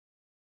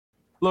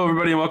Hello,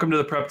 everybody, and welcome to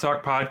the Prep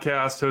Talk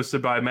podcast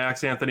hosted by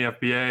Max Anthony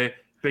FBA,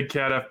 Big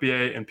Cat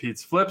FBA, and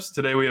Pete's Flips.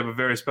 Today, we have a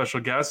very special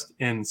guest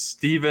in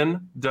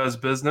Steven Does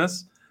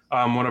Business,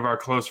 one of our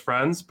close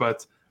friends,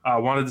 but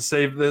wanted to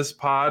save this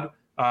pod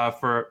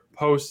for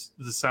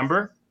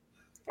post-December.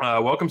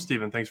 Welcome,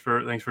 Steven. Thanks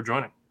for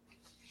joining.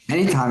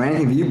 Anytime,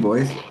 anything for you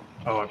boys.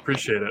 Oh, I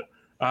appreciate it.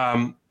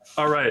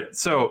 All right,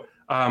 so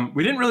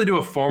we didn't really do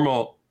a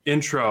formal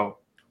intro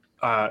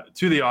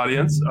to the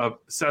audience of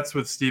Sets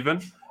with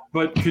Steven.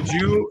 But could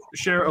you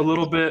share a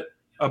little bit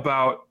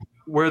about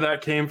where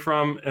that came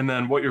from and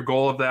then what your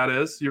goal of that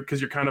is? Because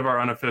you're kind of our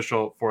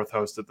unofficial fourth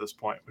host at this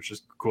point, which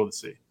is cool to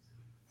see.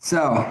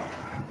 So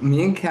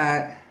me and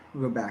Kat,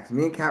 we'll go back. So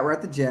me and Kat were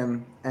at the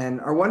gym, and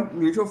our one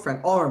mutual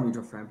friend, all our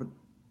mutual friends, but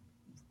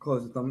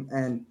close with them,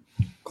 and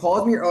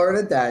called me earlier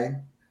in the day,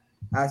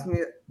 asked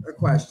me a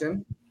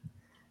question.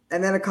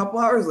 And then a couple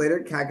hours later,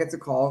 Kat gets a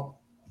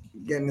call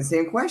getting the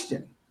same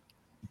question.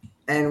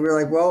 And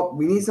we're like, well,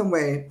 we need some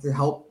way to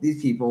help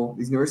these people,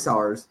 these newer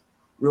sellers,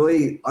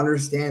 really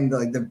understand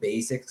the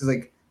basics. Because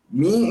like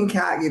me and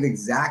Kat gave the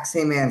exact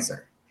same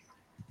answer.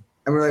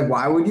 And we're like,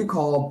 why would you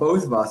call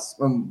both of us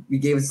when we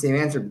gave the same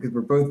answer? Because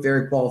we're both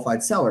very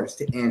qualified sellers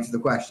to answer the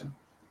question.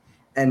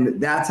 And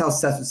that's how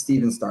Sets with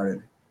Steven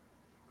started.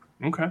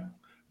 Okay,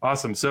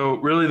 awesome. So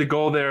really the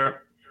goal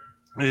there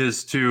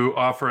is to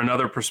offer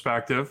another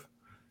perspective,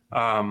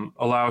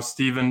 allow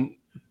Steven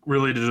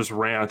really to just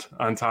rant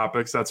on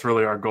topics. That's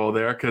really our goal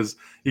there, because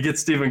you get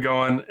Steven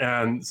going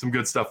and some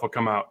good stuff will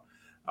come out.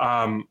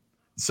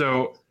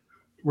 So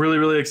really,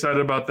 really excited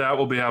about that.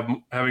 We'll be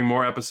having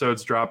more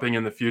episodes dropping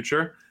in the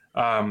future.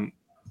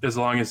 As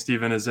long as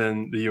Steven is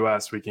in the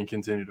US, we can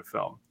continue to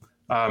film.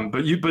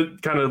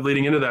 But kind of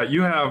leading into that,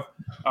 you have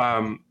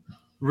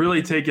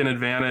really taken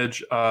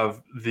advantage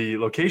of the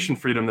location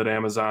freedom that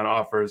Amazon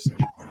offers.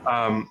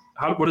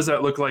 What does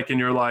that look like in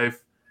your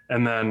life?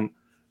 And then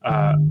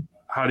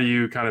how do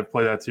you kind of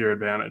play that to your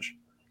advantage?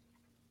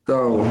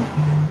 So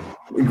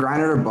we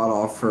grinded our butt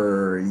off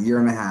for a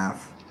year and a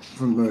half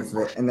for most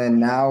of it. And then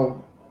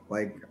now,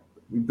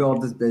 we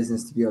built this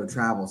business to be able to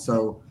travel.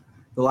 So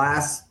the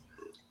last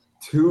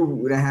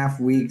 2.5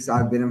 weeks,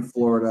 I've been in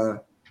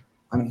Florida.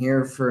 I'm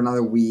here for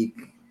another week.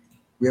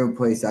 We have a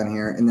place down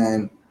here. And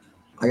then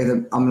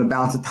I'm going to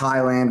bounce to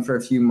Thailand for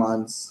a few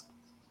months,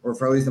 or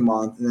for at least a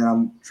month. And then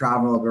I'm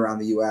traveling over around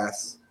the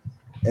U.S.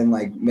 in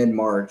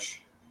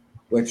mid-March,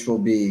 which will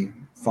be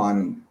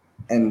fun,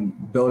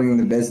 and building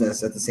the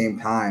business at the same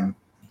time.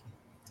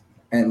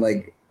 And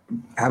my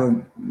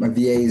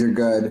VAs are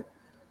good,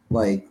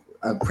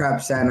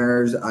 prep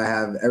centers. I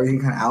have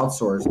everything kind of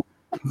outsourced. To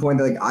the point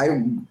that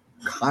I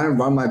kind of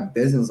run my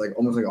business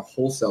almost like a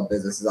wholesale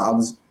business. I'll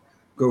just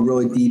go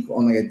really deep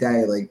on a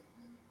day,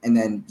 and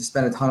then just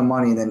spend a ton of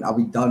money, and then I'll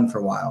be done for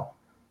a while.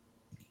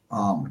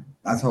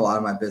 That's how a lot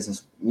of my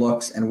business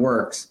looks and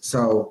works.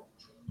 So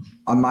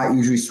I'm not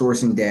usually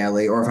sourcing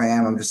daily, or if I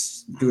am, I'm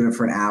just doing it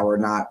for an hour,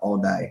 not all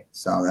day.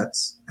 So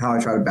that's how I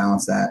try to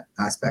balance that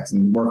aspects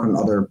and work on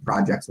other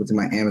projects within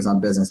my Amazon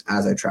business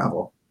as I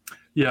travel.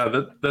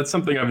 Yeah, that's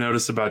something I've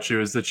noticed about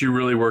you, is that you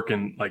really work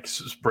in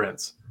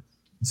sprints.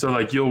 So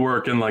you'll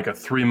work in a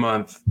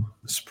 3-month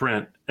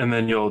sprint, and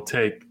then you'll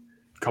take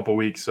a couple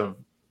weeks of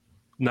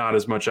not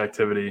as much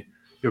activity.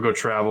 You'll go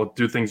travel,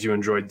 do things you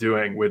enjoy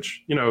doing,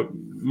 which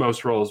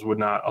most roles would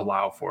not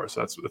allow for. So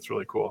that's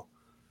really cool.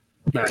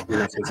 Matt,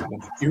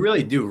 you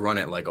really do run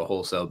it like a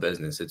wholesale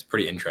business. It's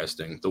pretty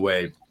interesting the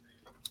way,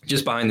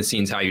 just behind the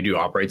scenes, how you do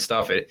operate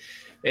stuff.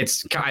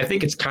 I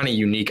think it's kind of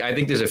unique. I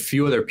think there's a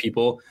few other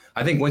people.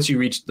 I think once you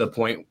reach the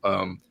point,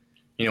 when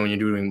you're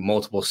doing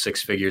multiple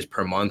 6 figures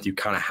per month, you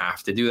kind of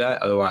have to do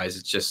that. Otherwise,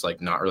 it's just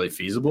not really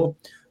feasible.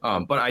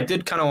 But I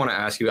did kind of want to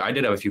ask you. I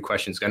did have a few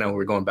questions. I know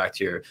we're going back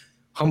to your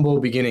humble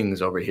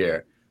beginnings over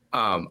here.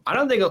 I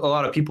don't think a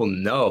lot of people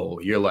know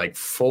your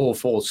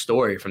full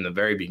story from the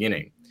very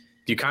beginning.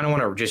 Do you kind of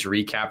want to just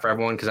recap for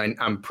everyone? Because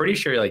I'm pretty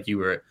sure you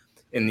were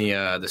in the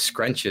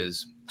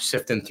scrunches,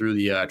 sifting through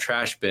the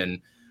trash bin,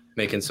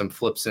 making some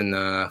flips and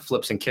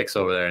kicks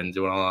over there and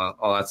doing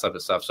all that type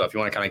of stuff. So if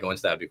you want to kind of go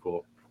into that, it'd be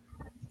cool.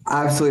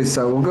 Absolutely.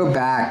 So we'll go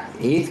back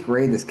 8th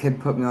grade. This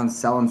kid put me on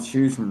selling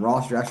shoes from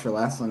Ross Dress for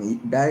Less on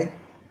eBay.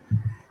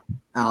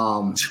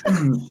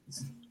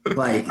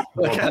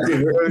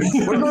 Dude,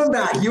 we're going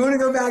back. You want to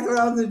go back to when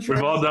I was in the trash?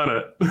 We've all done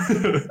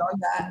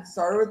it.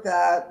 Started with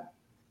that.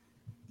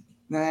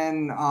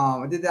 Then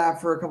I did that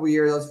for a couple of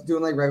years. I was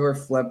doing regular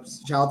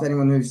flips. Shout out to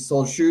anyone who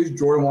sold shoes.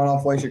 Jordan 1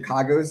 off white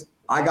Chicago's.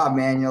 I got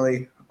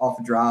manually off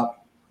a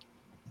drop.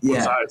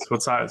 Yeah.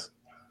 What size?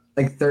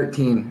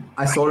 13.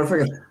 I sold it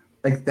for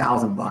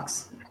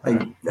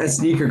 $1,000. A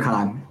sneaker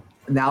con.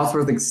 Now it's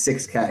worth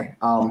 $6K.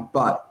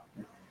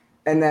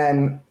 And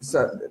then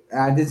so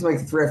I did some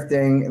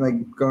thrifting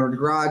and going to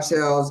garage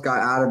sales. Got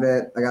out of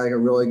it. I got a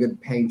really good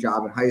paying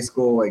job in high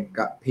school.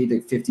 Got paid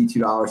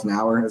 $52 an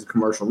hour as a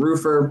commercial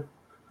roofer.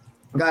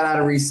 Got out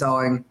of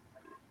reselling,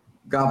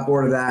 got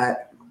bored of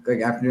that,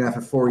 after doing that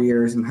for 4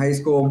 years in high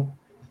school.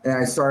 And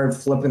I started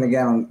flipping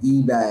again on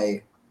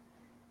eBay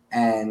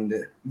and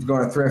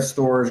going to thrift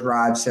stores,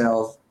 garage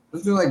sales. I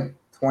was doing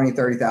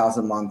 $20,000-$30,000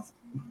 a month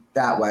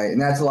that way. And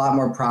that's a lot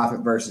more profit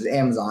versus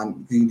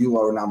Amazon. You do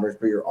lower numbers,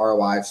 but your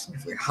ROI is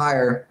significantly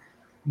higher.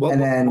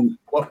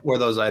 What were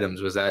those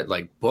items? Was that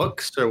like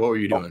books or what were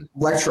you doing? A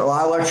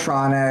lot of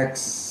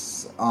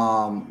electronics,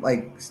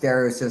 like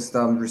stereo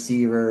systems,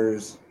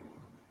 receivers,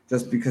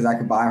 just because I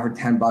could buy them for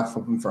 $10,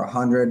 flip them for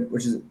 $100,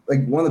 which is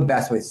like one of the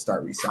best ways to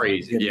start reselling.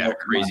 Crazy. Yeah.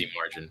 Crazy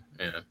margin.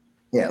 Yeah.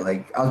 Yeah.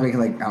 Like I was making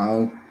like, I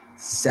don't know,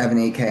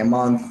 $7,000, $8,000 a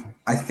month.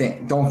 I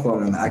think, don't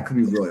quote me on that. I could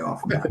be really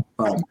off of that,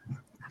 but,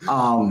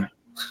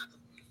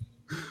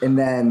 and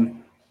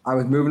then I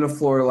was moving to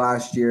Florida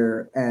last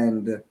year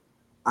and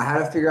I had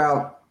to figure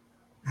out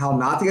how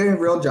not to get a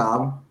real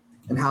job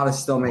and how to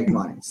still make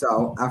money.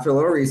 So after a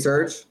little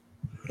research,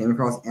 came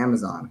across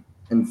Amazon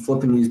and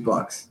flipping used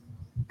books.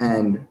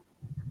 And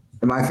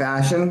in my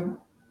fashion,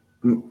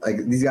 like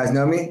these guys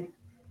know me,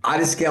 I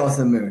just scale it to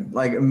the moon.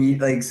 Like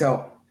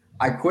so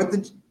I quit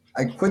the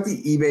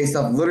eBay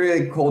stuff,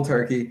 literally like cold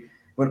turkey,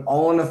 went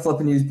all into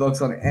flipping used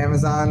books on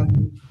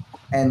Amazon,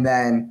 and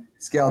then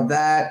scaled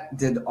that,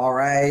 did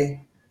RA,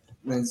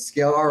 then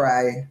scaled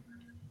RA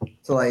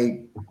to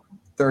like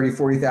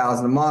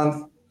 30,000-40,000 a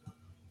month.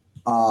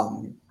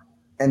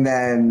 And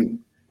then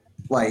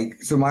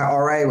so my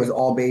RA was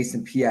all based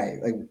in PA.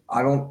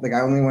 I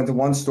only went to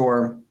one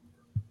store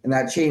and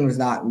that chain was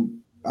not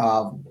in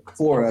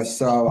Florida.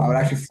 So I would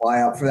actually fly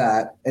out for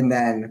that. And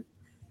then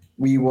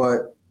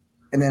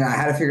I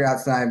had to figure out,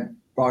 so I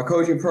bought a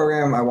coaching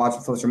program. I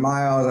watched Closer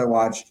Miles. I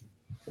watched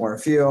Warner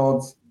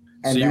Fields.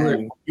 And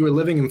so you were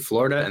living in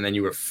Florida and then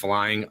you were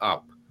flying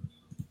up.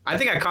 I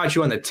think I caught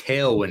you on the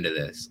tailwind of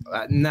this.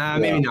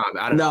 Maybe not.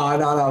 I don't know.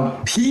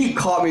 No. Pete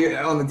caught me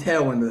on the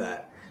tailwind of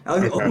that. I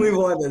was the only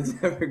one that's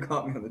ever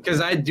caught me on the tailwind.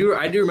 Because I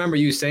do remember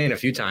you saying a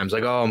few times,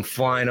 like, oh, I'm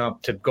flying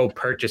up to go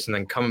purchase and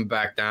then coming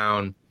back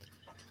down.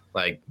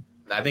 Like,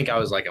 I think I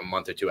was like a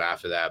month or two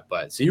after that.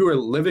 But so you were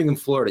living in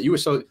Florida. You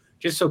were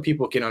just so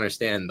people can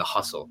understand the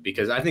hustle.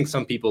 Because I think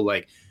some people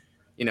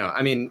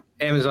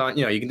Amazon,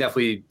 you can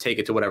definitely take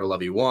it to whatever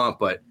level you want,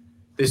 but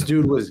this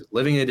dude was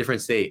living in a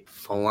different state,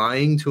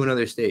 flying to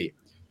another state,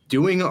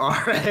 doing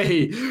RA,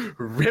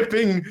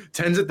 ripping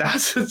tens of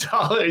thousands of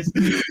dollars,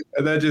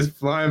 and then just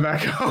flying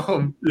back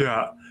home.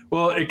 Yeah.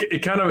 Well,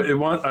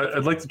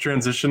 I'd like to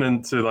transition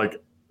into like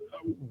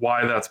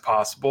why that's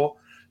possible.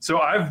 So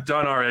I've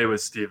done RA with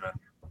Steven,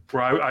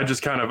 where I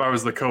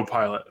was the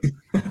co-pilot.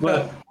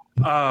 But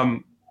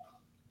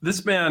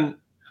this man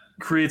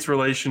creates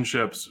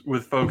relationships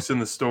with folks in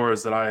the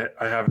stores that I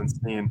haven't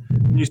seen.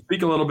 Can you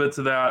speak a little bit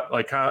to that,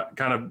 like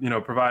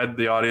provide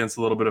the audience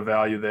a little bit of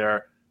value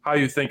there, how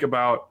you think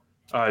about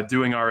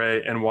doing RA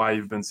and why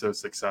you've been so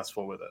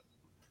successful with it?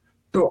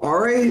 So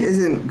RA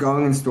isn't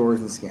going in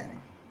stores and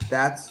scanning.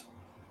 That's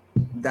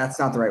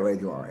not the right way to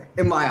do RA.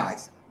 In my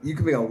eyes, you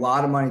can make a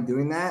lot of money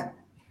doing that.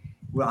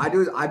 What I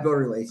do is I build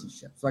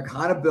relationships. So I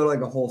kind of build like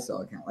a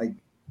wholesale account. Like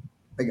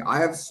I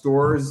have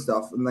stores and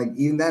stuff, and like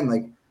even then,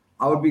 like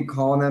I would be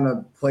calling them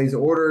to place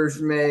orders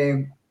for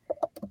me,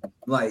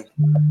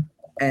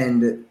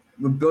 and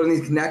building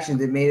these connections.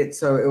 It made it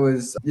so it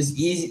was just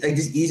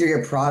easier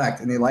to get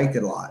product, and they liked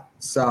it a lot.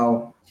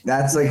 So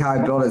that's like how I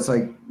built it. It's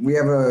like we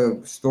have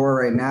a store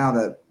right now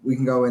that we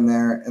can go in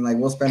there and like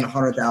we'll spend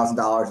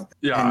 $100,000.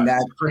 Yeah, and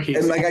that's crazy.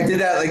 And like I did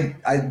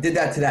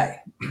that today.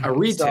 A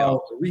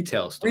retail store.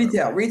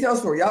 Retail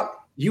store. Yep.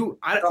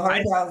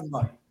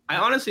 I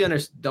honestly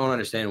don't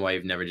understand why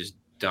you've never just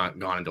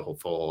gone into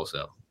full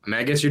wholesale. I mean,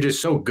 I guess you're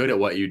just so good at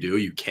what you do,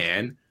 you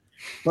can.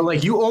 But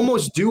like you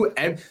do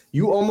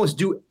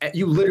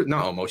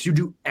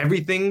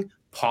everything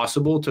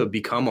possible to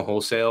become a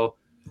wholesale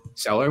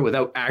seller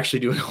without actually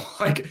doing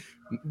like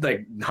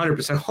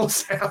 100%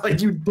 wholesale.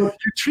 Like you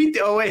treat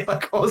the OA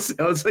like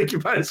wholesale. It's like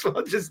you might as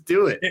well just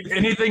do it.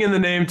 Anything in the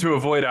name to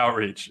avoid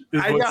outreach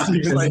is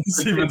what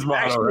Steven's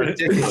motto, right?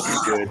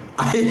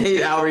 I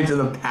hate outreach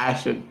with a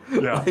passion.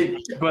 Yeah,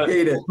 but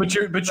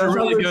you're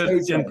really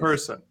good in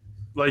person.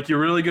 Like you're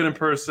really good in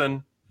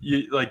person.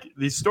 You like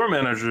these store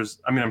managers.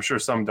 I mean, I'm sure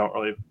some not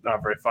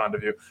very fond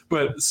of you,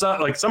 but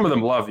some of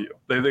them love you.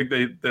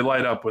 They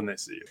light up when they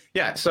see you.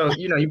 Yeah. So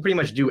you pretty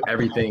much do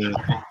everything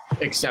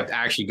except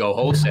actually go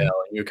wholesale.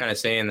 And you're kind of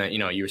saying that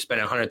you were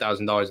spending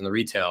 $100,000 in the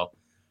retail,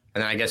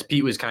 and then I guess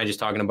Pete was kind of just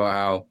talking about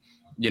how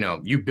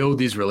you build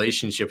these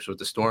relationships with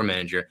the store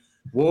manager.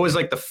 What was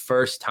like the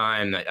first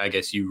time that I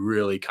guess you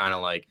really kind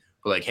of like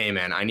were like, hey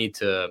man, I need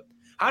to.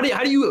 How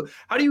do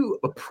you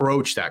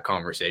approach that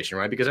conversation,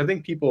 right? Because I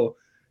think people,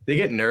 they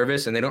get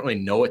nervous and they don't really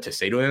know what to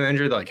say to a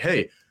manager. They're like,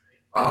 hey,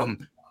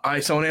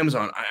 I sell on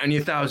Amazon. I need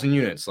 1,000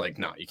 units. Like,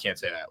 no, you can't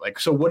say that. Like,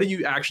 so what do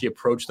you actually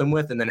approach them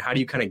with? And then how do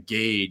you kind of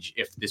gauge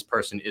if this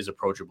person is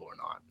approachable or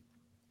not?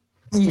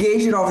 You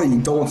gauge it off that you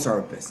don't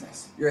start a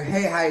business. You're,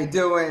 hey, how you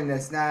doing?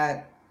 It's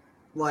not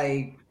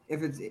like,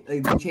 if it's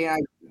like the chain I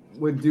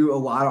would do a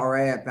lot of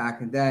RA at back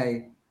in the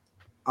day,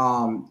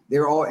 they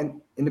were all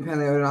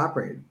independently owned and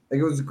operated. Like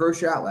it was a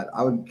grocery outlet.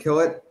 I would kill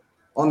it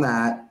on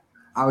that.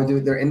 I would do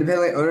it. They're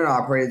independently owned and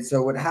operated.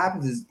 So what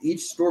happens is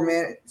each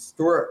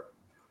store,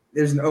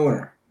 there's an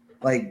owner.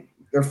 Like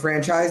they're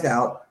franchised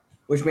out.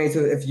 which made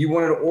so that if you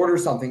wanted to order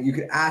something, you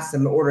could ask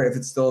them to order if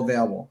it's still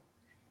available.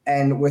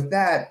 And with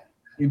that,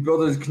 you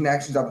build those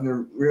connections up in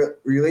the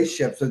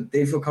relationship so that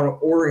they feel comfortable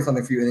ordering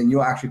something for you, and then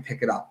you'll actually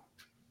pick it up.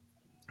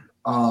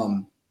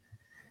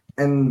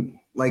 And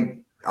like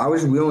I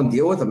was willing to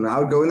deal with them, and I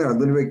would go in there and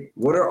literally,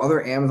 what are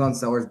other Amazon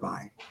sellers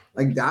buying?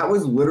 Like that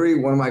was literally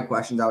one of my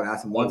questions I would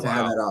ask them once I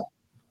had that up.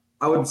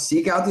 I would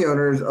seek out the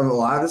owners of a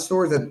lot of the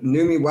stores that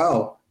knew me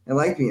well and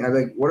liked me. And I'd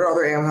be like, what are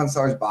other Amazon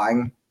sellers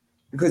buying?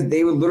 Because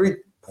they would literally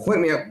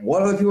point me at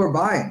what other people are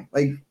buying.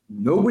 Like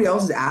nobody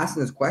else is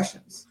asking those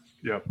questions.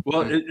 Yeah.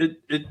 Well,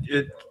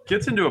 it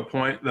gets into a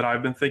point that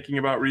I've been thinking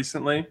about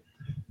recently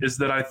is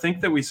that I think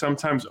that we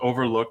sometimes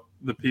overlook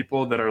the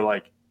people that are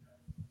like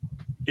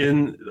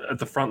at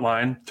the front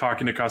line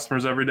talking to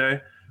customers every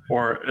day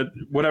or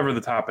whatever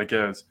the topic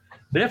is.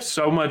 They have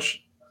so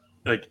much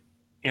like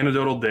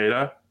anecdotal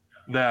data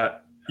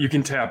that you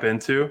can tap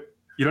into.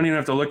 You don't even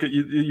have to look at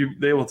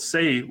they will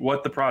say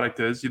what the product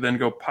is. You then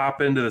go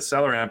pop into the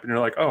seller amp and you're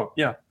like, oh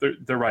yeah,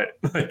 they're right.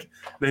 Like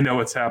they know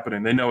what's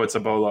happening. They know it's a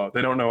bolo.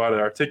 They don't know how to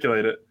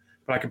articulate it,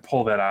 but I can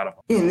pull that out of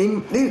them.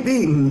 And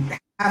they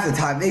half the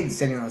time they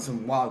sitting on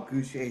some wild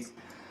goose chase,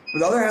 but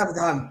the other half of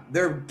the time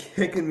they're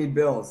kicking me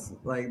bills.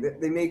 Like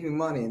they make me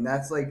money, and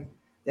that's like at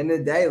the end of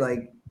the day,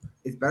 like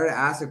it's better to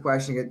ask a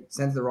question, get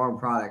sent to the wrong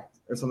product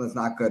or something that's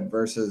not good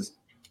versus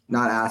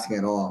not asking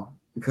at all.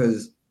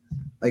 Because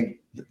like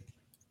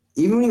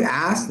even when you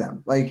ask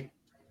them, like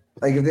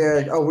if they're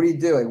like, oh, what do you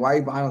do? Like, why are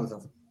you buying all this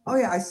stuff? Oh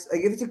yeah,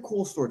 like if it's a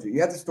cool store too,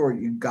 you have the store,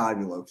 you gotta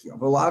be low key.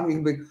 But a lot of them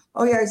you can be,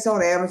 oh yeah, I sell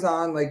on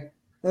Amazon. Like,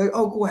 they're like,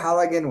 oh cool, how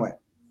do I get into it?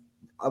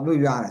 I'm gonna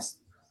be honest.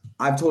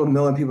 I've told a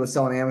million people to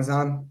sell on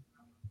Amazon.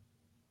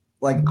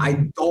 Like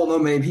I don't know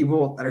many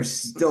people that are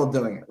still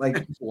doing it.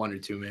 Like one or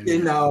two, maybe.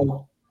 You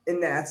know,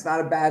 and that's not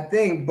a bad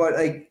thing. But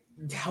like,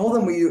 tell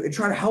them what you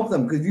try to help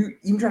them, because you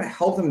even try to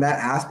help them in that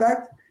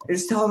aspect. And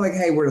just tell them like,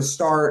 hey, where to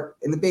start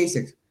in the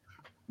basics.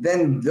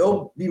 Then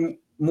they'll be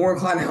more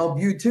inclined to help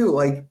you too.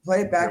 Like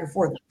play it back and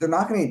forth. They're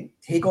not going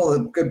to take all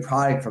the good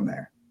product from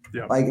there.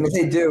 Yeah. Like, and if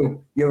they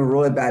do, you have a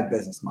really bad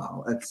business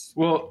model. That's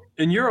well,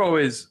 and you're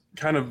always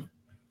kind of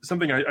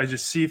something I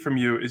just see from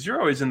you is you're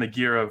always in the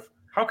gear of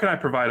how can I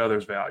provide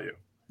others value,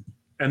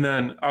 and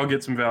then I'll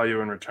get some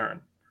value in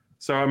return.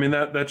 So I mean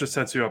that just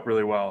sets you up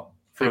really well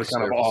for Big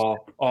kind service.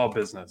 of all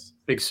business.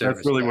 Big service.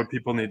 That's really what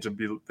people need to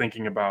be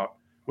thinking about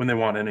when they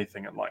want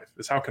anything in life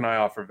is how can I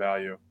offer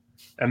value,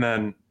 and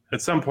then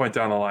at some point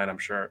down the line, I'm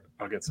sure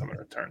I'll get some in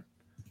return.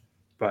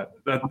 But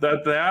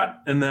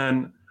that and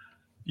then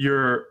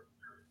you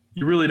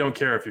really don't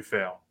care if you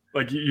fail.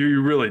 Like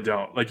you really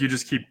don't. Like you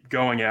just keep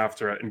going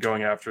after it and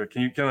going after it.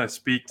 Can you kind of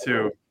speak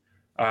to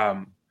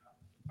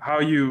how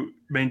you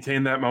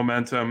maintain that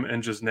momentum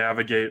and just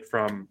navigate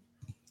from,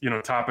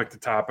 topic to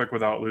topic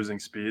without losing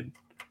speed?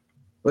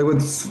 like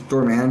with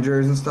store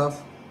managers and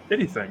stuff.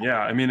 Anything, yeah.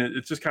 I mean,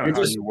 it's just kind of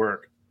how you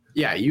work.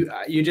 Yeah,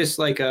 you just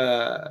like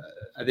I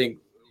think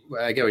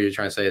I get what you're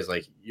trying to say is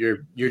like you're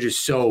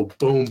just so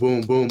boom,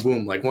 boom, boom,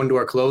 boom. Like one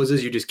door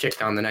closes, you just kick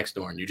down the next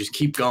door and you just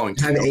keep going.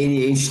 I have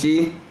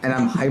ADHD and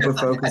I'm hyper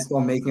focused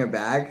on making a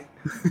bag.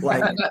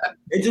 Like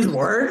it just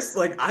works.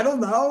 Like I don't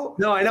know.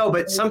 No, I know,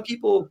 but some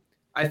people,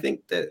 I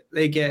think that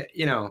they get,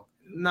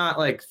 not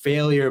like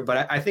failure,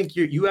 but I think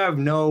you have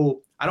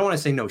no, I don't want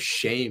to say no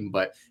shame,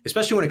 but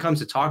especially when it comes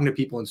to talking to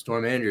people and store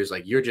managers,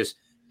 like you're just,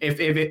 if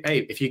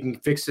you can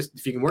fix this,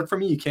 if you can work for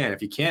me, you can.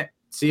 If you can't,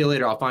 see you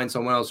later. I'll find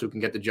someone else who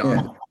can get the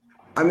job. Yeah.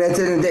 I mean, at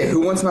the end of the day,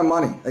 who wants my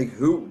money? Like,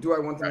 who do I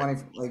want the money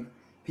from? Like,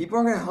 people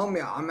are gonna help me.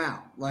 I'm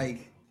out.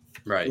 Like,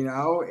 right.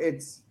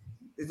 It's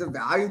a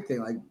value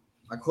thing. Like,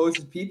 my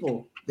closest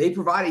people, they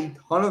provide a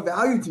ton of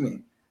value to me.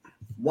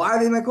 Why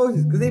are they my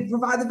closest? Because they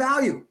provide the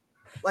value.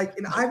 Like,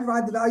 and I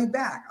provide the value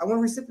back. I want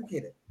to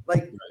reciprocate it.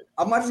 Like, right.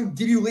 I'm not just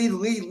give you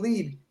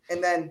lead,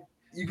 and then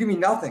you give me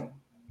nothing.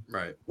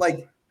 Right.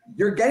 Like,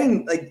 you're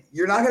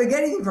not gonna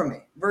get anything from me.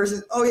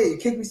 Versus, oh yeah, you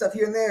kick me stuff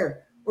here and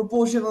there. We're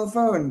bullshit on the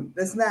phone,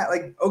 this and that.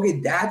 Like,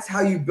 okay, that's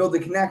how you build the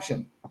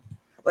connection.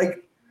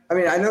 Like, I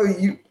mean, I know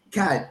you,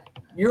 Kat,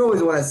 you're always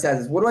the one that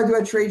says this. What do I do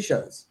at trade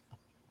shows?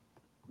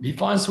 He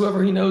finds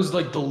whoever he knows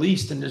like the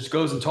least and just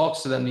goes and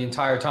talks to them the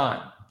entire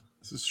time.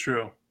 This is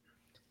true.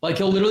 Like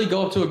he'll literally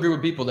go up to a group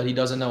of people that he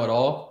doesn't know at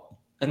all,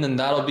 and then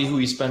that'll be who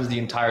he spends the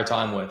entire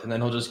time with. And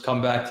then he'll just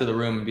come back to the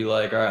room and be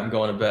like, all right, I'm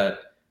going to bed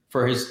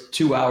for his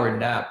 2-hour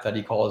nap that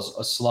he calls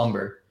a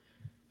slumber,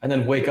 and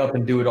then wake up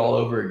and do it all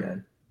over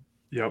again.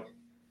 Yep.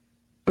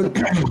 But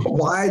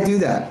why I do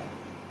that?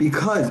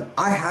 Because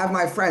I have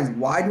my friends.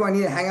 Why do I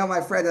need to hang out with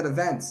my friends at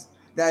events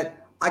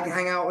that I can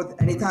hang out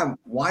with anytime?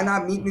 Why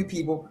not meet new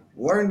people,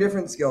 learn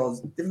different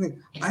skills, different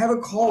things? I have a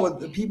call with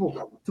the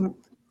people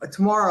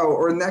tomorrow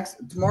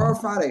or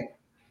Friday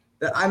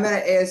that I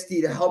met at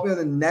ASD to help me on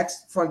the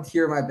next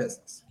frontier of my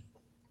business.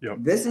 Yep.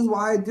 This is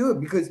why I do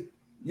it, because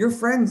your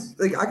friends,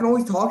 like I can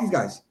always talk to these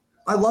guys.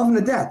 I love them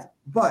to death,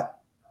 but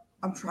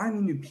I'm trying to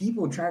meet new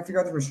people, trying to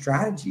figure out different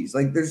strategies.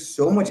 Like there's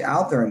so much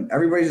out there and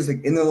everybody's just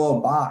like in their little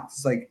box.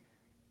 It's like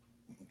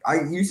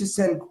I used to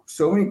send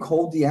so many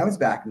cold DMs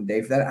back in the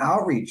day for that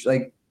outreach,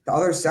 like to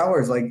other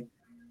sellers. Like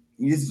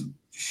you just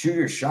shoot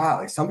your shot.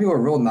 Like some people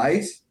are real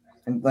nice,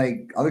 and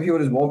like other people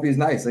just won't be as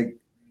nice. Like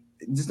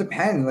it just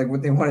depends, like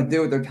what they want to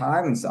do with their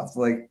time and stuff.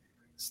 Like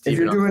if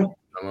you're doing,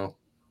 what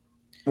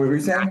were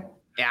you saying?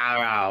 Yeah,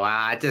 bro.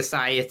 I just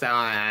saw you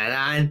throwing it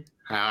on.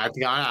 What's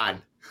going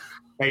on?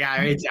 I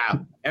gotta reach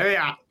out. Here we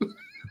go.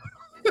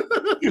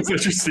 Is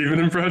that your Steven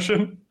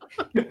impression?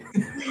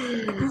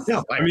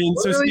 No, I mean,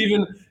 so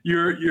Steven,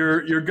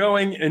 you're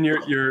going and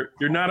you're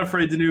not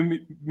afraid to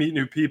meet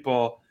new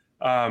people.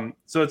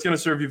 So it's going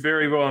to serve you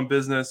very well in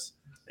business,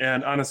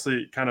 and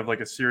honestly, kind of like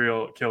a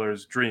serial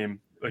killer's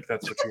dream. Like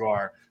that's what you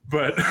are.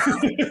 But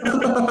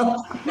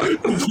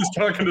just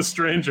talking to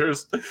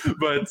strangers.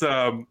 But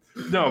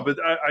no, but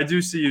I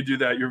do see you do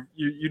that.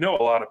 You know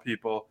a lot of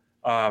people,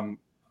 and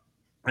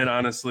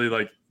honestly,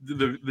 like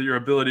your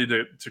ability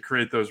to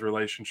create those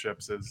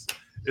relationships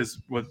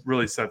is what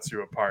really sets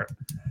you apart.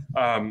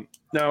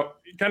 Now,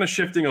 kind of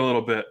shifting a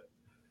little bit,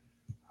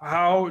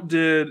 how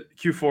did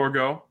Q4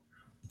 go?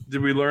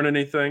 Did we learn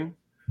anything?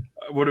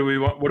 What do we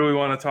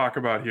want to talk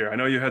about here? I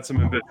know you had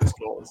some ambitious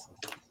goals.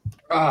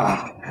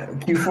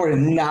 Q4 did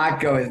not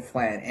go as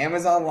planned.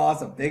 Amazon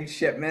lost a big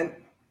shipment.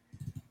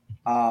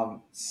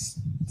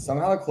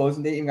 Somehow the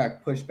closing date even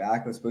got pushed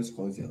back. It was supposed to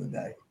close the other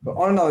day. But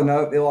on another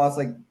note, they lost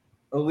like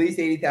at least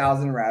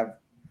 80,000 rev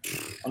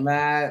on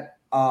that.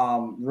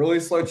 Really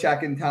slow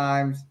check-in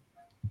times.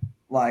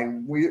 Like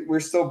we're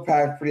still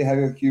packed pretty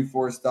heavy with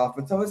Q4 stuff,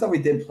 but some of the stuff we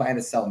did plan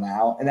to sell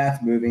now, and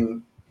that's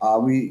moving.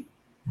 We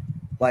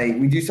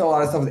do sell a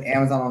lot of stuff with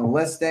Amazon on the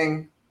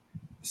listing.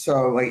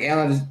 So like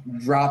Amazon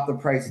just dropped the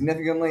price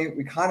significantly.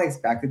 We kind of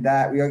expected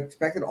that. We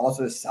expected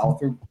also to sell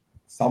through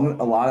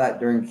a lot of that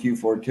during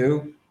Q4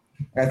 too.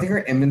 I think our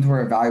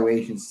inventory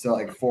evaluation is still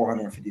like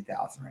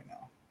 450,000 right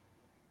now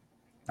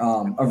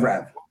of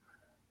rev.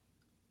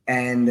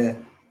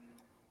 And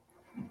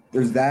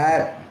there's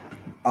that.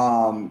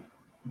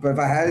 But if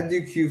I had to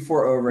do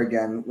Q4 over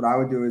again, what I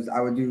would do is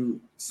I would do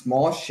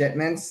small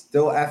shipments,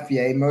 still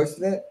FBA most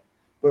of it,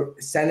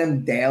 but send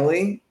them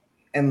daily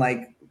and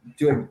like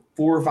do like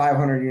 400 or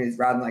 500 units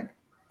rather than like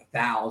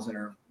 1,000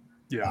 or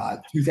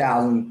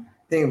 2,000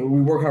 thing.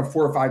 We work on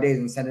 4 or 5 days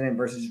and send it in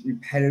versus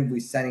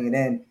repetitively sending it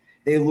in.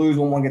 They lose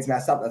when one gets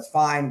messed up. That's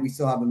fine. We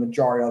still have the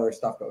majority of other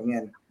stuff going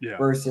in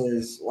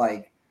versus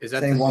like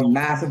sending one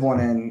massive one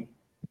in.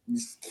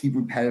 Just keep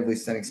repetitively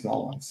sending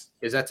small ones.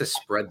 Is that to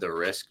spread the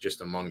risk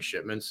just among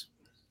shipments?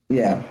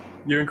 Yeah.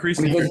 You're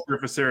increasing your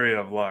surface area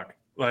of luck.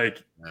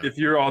 Like if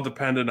you're all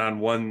dependent on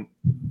one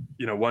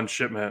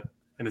shipment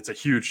and it's a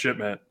huge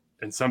shipment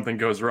and something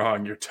goes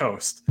wrong, you're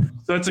toast.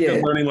 So that's a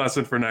good learning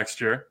lesson for next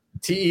year.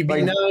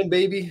 TEB9,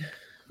 baby.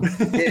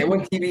 It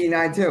went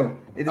TEB9 too.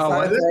 It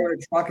decided to order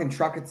a truck and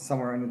truck it to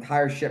somewhere, an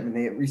entire shipment.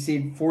 They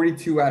received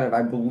 42 out of,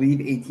 I believe,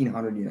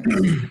 1,800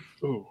 units.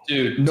 Ooh.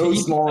 Dude, no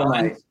small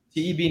night.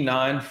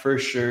 TEB9 for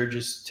sure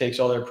just takes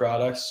all their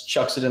products,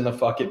 chucks it in the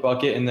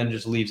bucket, and then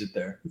just leaves it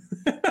there.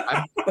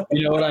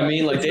 You know what I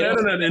mean? Like they had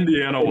that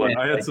Indiana one.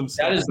 I had some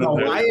stuff. That is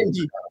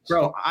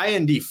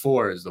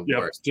IND4 is the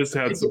worst. Just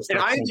had some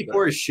stuff. And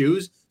IND4 is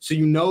shoes, so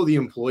you know the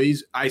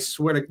employees. I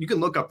swear to you can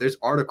look up. There's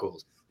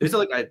articles. There's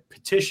like a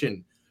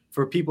petition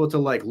for people to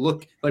like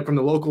look like from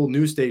the local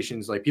news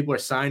stations. Like people are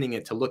signing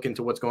it to look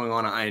into what's going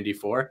on at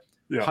IND4.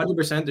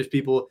 100%. There's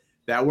people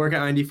that work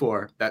at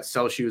IND4 that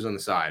sell shoes on the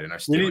side and are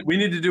stealing. We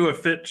need to do a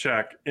fit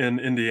check in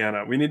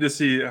Indiana. We need to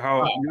see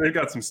how they've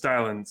got some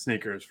styling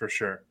sneakers for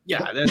sure.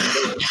 Yeah,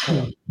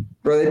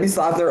 bro, they'd be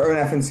slapped their own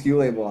FNSQ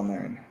label on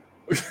there.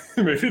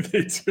 Maybe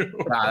they do.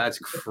 Nah, that's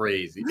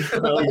crazy.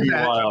 That would be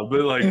wild.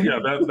 But like,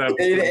 that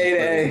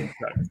A.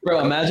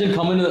 Bro, imagine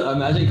coming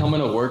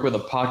to work with a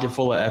pocket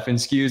full of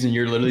FNSQs and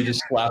you're literally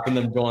just slapping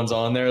them joints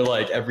on there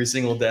like every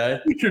single day.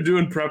 You're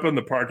doing prep in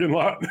the parking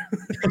lot.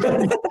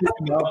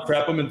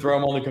 Prep them and throw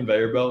them on the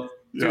conveyor belt.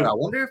 Dude, I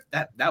wonder if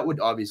that would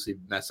obviously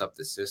mess up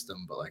the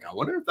system, but like I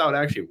wonder if that would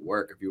actually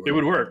work if you were. It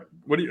would work.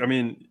 What do you? I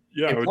mean,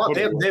 yeah.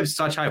 They have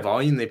such high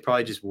volume, they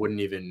probably just wouldn't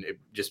even. It'd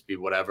just be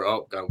whatever.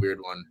 Oh, got a weird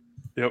one.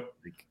 Yep.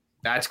 Like,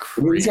 that's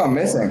crazy. It's gone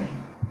missing.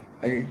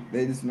 Like,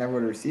 they just never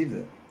would have received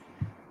it.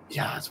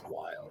 Yeah, that's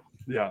wild.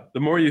 Yeah, the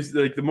more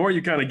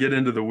you kind of get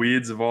into the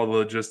weeds of all the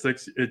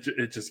logistics,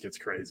 it just gets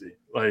crazy.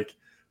 Like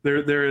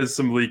there is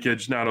some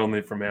leakage not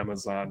only from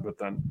Amazon, but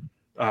then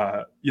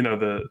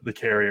the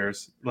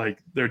carriers, like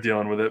they're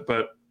dealing with it.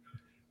 But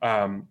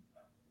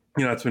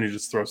that's when you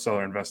just throw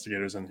seller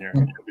investigators in here,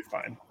 you'll be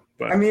fine.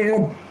 But I mean,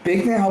 a big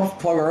thing that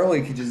helps plug our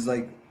leakage is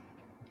like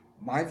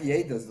my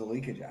VA does the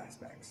leakage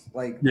aspects.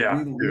 Like we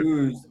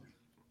lose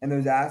in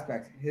those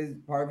aspects.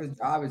 Part of his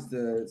job is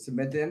to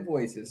submit the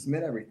invoices,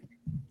 submit everything.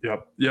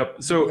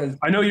 Yep. So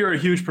I know you're a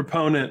huge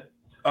proponent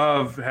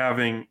of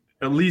having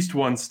at least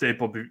one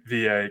staple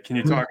VA. Can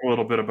you talk a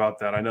little bit about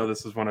that? I know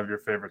this is one of your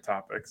favorite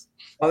topics.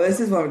 Oh, this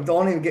is one.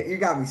 Don't even get. You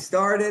got me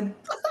started.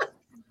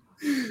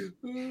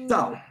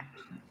 So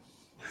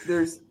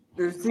there's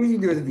things you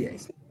can do as a VA.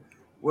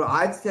 What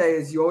I'd say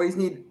is you always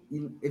need,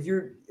 if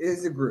you're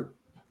as a group,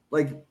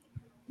 like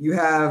you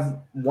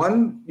have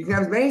one, you can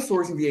have as many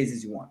sourcing VAs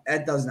as you want.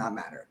 That does not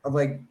matter of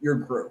like your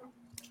group.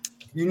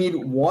 You need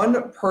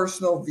one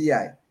personal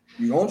VA.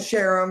 You don't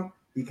share them.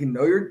 He can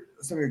know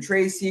some of your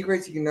trade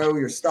secrets. He can know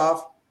your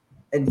stuff.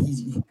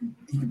 And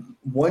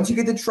once you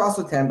get the trust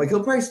with him, like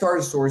he'll probably start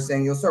his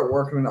sourcing. You'll start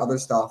working on other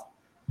stuff.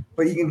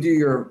 But he can do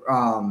your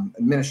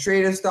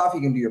administrative stuff. He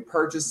can do your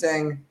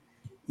purchasing.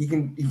 He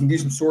can do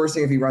some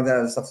sourcing if he runs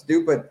out of stuff to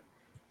do. But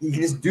he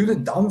can just do the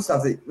dumb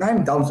stuff. Not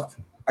even dumb stuff.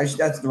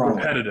 That's the wrong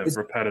repetitive.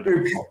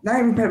 Not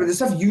even repetitive. The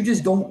stuff you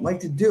just don't like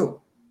to do.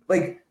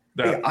 Like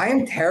I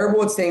am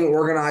terrible at staying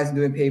organized and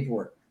doing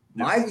paperwork.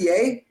 My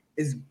VA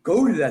is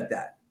goated at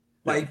that.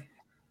 Like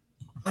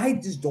I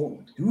just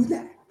don't do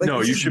that. Like,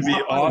 no, you should be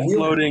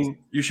offloading.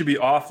 You should be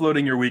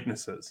offloading your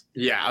weaknesses.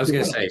 Yeah, I was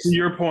gonna say. To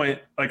your point,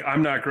 like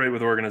I'm not great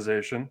with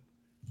organization.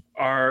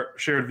 Our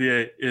shared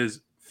VA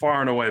is far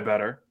and away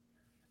better,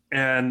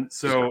 and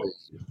so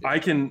I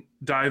can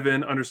dive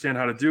in, understand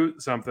how to do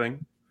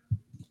something,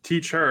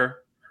 teach her,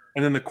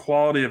 and then the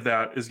quality of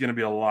that is going to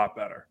be a lot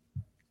better.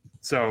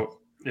 So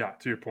yeah,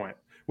 to your point,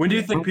 when do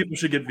you think people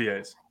should get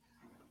VAs?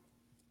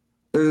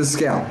 There's a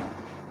scale: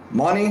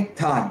 money,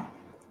 time.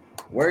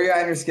 Where are you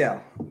at in your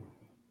scale?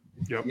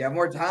 Yep. You have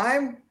more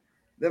time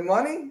than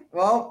money?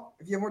 Well,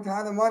 if you have more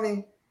time than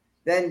money,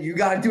 then you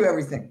got to do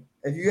everything.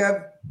 If you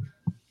have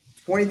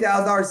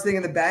 $20,000 sitting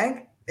in the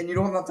bank and you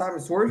don't have enough time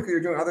to source because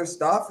you're doing other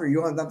stuff or you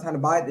don't have enough time to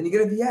buy it, then you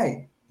get a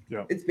VA.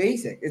 Yeah. It's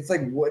basic. It's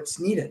like what's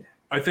needed.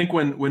 I think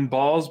when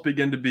balls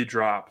begin to be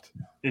dropped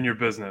in your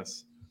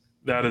business,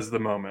 that is the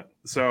moment.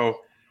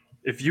 So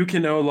if you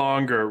can no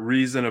longer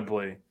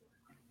reasonably,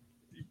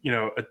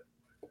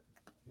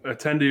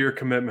 attend to your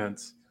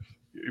commitments,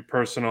 your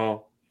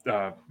personal,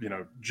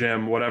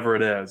 gym, whatever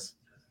it is,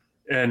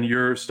 and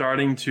you're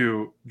starting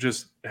to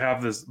just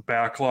have this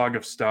backlog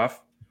of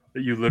stuff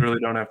that you literally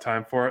don't have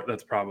time for,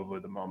 that's probably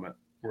the moment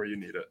where you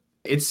need it.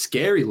 It's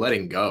scary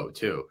letting go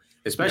too,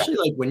 especially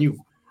like when you,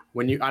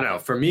 I don't know,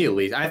 for me at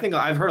least, I think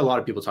I've heard a lot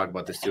of people talk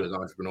about this too as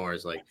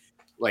entrepreneurs,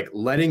 like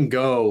letting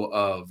go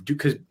of,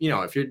 because,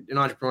 if you're an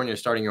entrepreneur and you're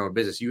starting your own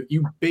business,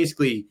 you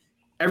basically,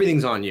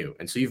 everything's on you.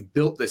 And so you've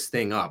built this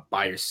thing up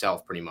by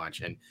yourself pretty much.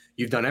 And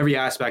you've done every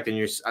aspect,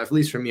 and at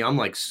least for me, I'm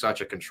like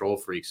such a control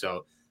freak.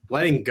 So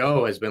letting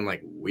go has been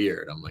like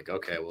weird. I'm like,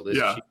 okay, well, she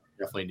can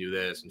definitely do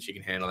this and she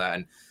can handle that.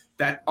 And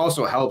that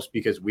also helps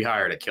because we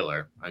hired a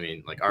killer. I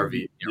mean, like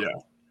RV,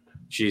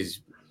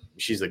 she's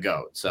the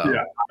GOAT. So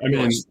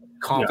I'm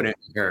confident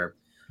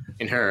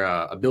in her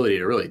ability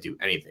to really do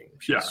anything.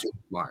 She's super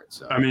smart.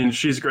 So I mean,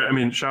 she's great. I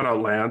mean, shout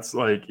out Lance.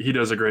 Like he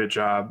does a great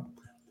job.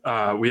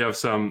 We have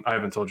some, I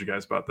haven't told you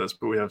guys about this,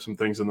 but we have some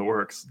things in the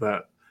works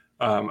that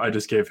I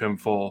just gave him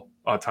full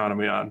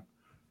autonomy on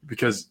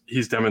because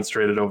he's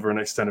demonstrated over an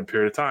extended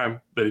period of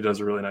time that he does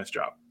a really nice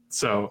job.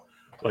 So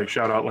like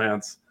shout out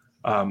Lance.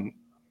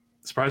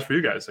 Surprise for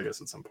you guys, I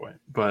guess, at some point.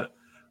 But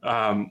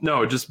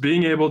no, just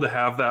being able to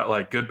have that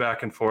like good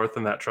back and forth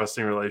and that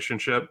trusting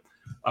relationship,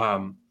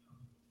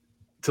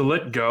 to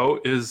let go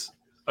is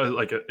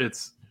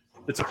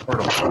it's a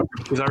hurdle.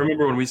 Because I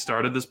remember when we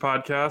started this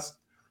podcast,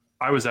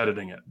 I was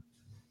editing it,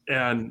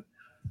 and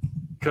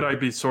could I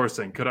be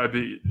sourcing? Could I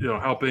be,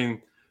 helping,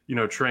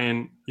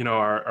 train,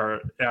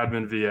 our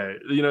admin VA?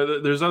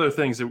 There's other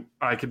things that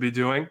I could be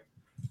doing,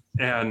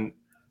 and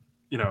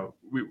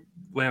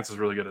Lance is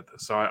really good at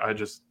this, so I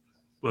just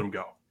let him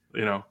go.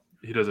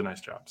 He does a nice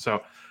job.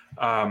 So,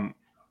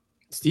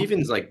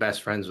 Steven's like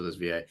best friends with his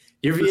VA.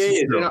 Your VA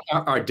is in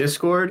our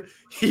Discord.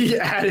 He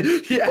added.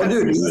 Oh,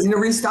 dude, he's in the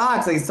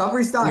restocks. Like some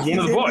restocks. He's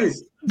one of the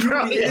boys.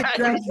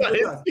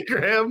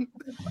 Instagram.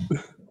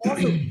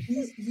 Also,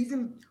 he's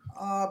in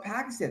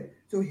Pakistan,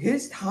 so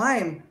his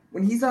time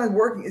when he's not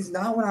working is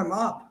not when I'm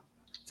up.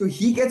 So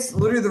he gets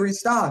literally the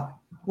restock.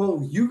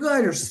 Well, you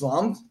guys are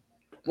slumped.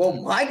 Well,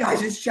 my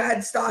guys just tried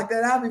to stock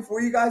that out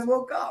before you guys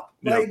woke up.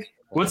 Yeah. Like,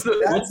 what's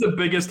the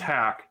biggest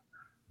hack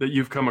that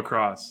you've come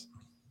across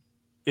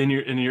in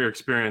your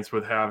experience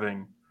with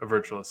having a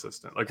virtual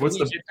assistant? Like, what's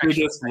the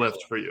biggest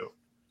lift for you?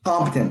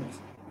 Competence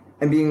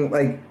and being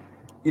like,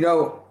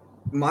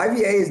 my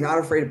VA is not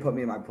afraid to put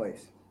me in my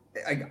place.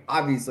 Like,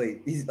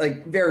 obviously, he's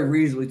like very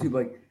reasonably too.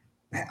 But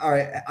like, all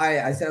right,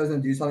 I said I was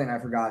going to do something and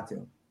I forgot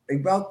to. Like,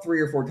 about 3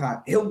 or 4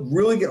 times, he'll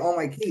really get on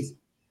my case,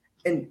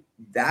 and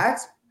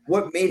that's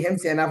what made him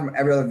stand out from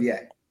every other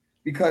VA.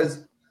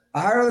 Because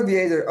I hired other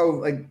VAs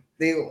that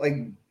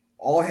they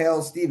all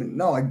hail Steven.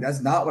 No, like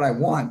that's not what I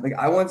want. Like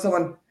I want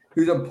someone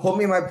who's gonna put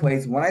me in my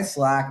place when I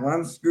slack, when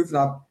I'm goofing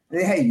up.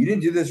 And, hey, you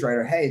didn't do this right,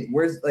 or hey,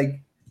 where's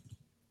hey,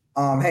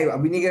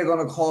 we need to go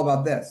on a call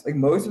about this. Like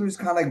most of them just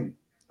kind of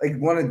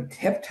like want to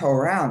tiptoe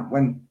around.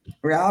 When in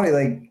reality,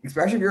 like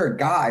especially if you're a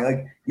guy,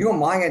 like you don't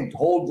mind getting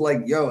told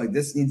like, yo, like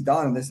this needs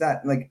done and this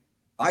that. And, like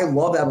I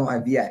love that about my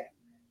VA,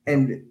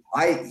 and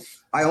I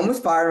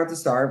almost fired him at the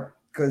start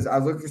because I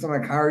was looking for someone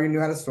I kind of already knew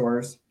how to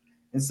source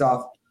and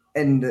stuff,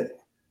 and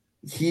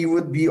he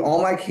would be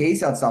on my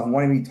case out stuff and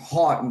wanting to be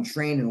taught and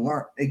trained and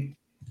learn. Like,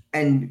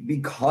 and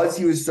because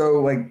he was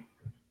so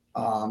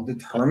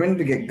determined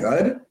to get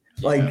good,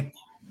 like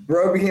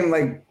bro became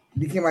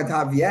my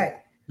top VA.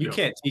 You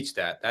can't teach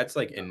that. That's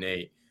like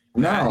innate.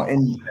 No,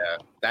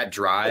 that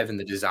drive and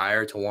the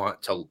desire to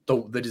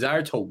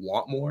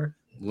want more,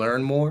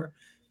 learn more,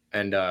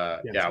 and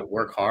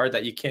work hard,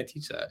 that you can't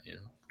teach that, you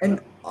know. And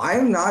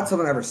I'm not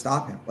someone to ever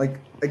stop him. Like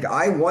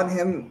I want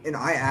him, and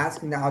I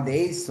ask him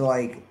nowadays to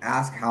like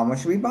ask how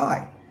much should we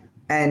buy.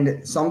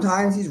 And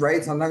sometimes he's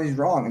right, sometimes he's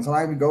wrong. And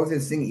sometimes we go through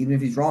this thing even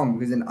if he's wrong,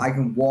 because then I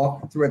can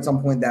walk through at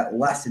some point that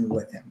lesson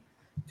with him.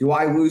 Do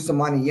I lose some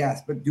money?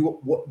 Yes. But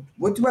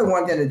what do I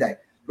want at the end of the day?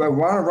 Do I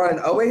want to run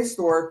an OA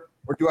store,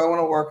 or do I want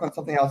to work on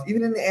something else,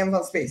 even in the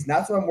Amazon space? And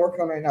that's what I'm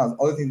working on right now, is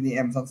other things in the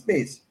Amazon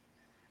space.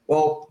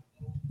 Well,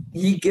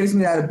 he gives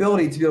me that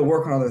ability to be able to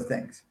work on other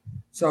things.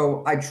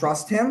 So I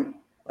trust him.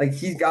 Like,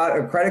 he's got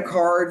a credit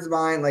cards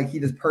mine, like he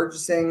does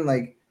purchasing,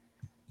 like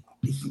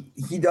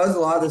he does a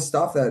lot of this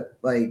stuff that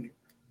like,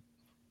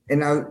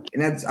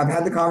 I've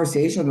had the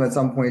conversation with him at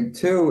some point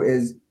too,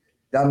 is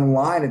down the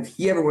line, if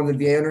he ever wants to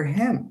be under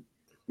him,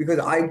 because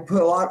I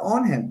put a lot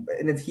on him.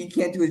 And if he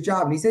can't do his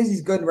job, and he says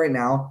he's good right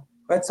now,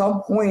 but at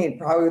some point,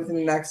 probably within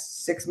the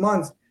next 6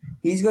 months,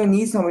 he's going to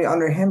need somebody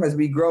under him as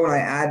we grow and I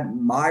add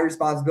my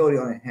responsibility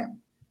on him.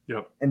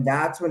 Yep. And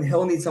that's when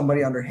he'll need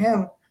somebody under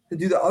him to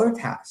do the other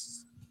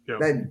tasks. Yep.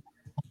 That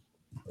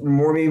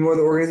maybe more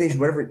the organization,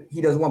 whatever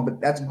he does want,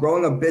 but that's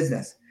growing a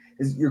business.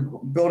 Is you're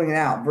building it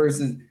out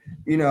versus,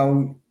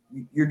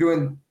 you're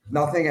doing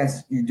nothing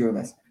as you doing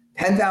this.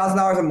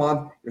 $10,000 a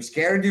month. You're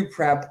scared to do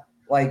prep,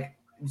 like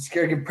you're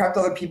scared to give prep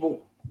to other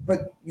people,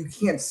 but you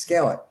can't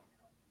scale it.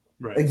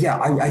 Right. Like, yeah,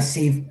 I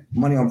save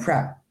money on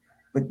prep,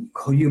 but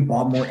could you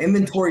bought more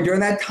inventory during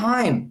that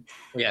time?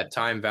 Yeah,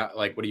 time.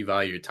 Like, what do you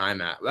value your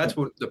time at? That's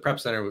what the prep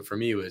center for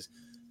me was.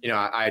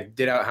 I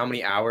did out how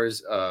many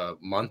hours a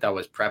month I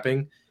was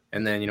prepping,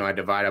 and then I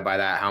divided by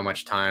that how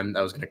much time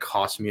that was going to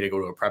cost me to go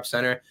to a prep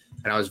center,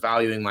 and I was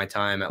valuing my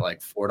time at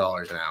like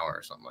 $4 an hour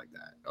or something like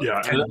that.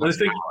 Yeah,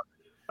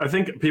 I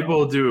think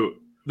people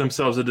do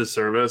themselves a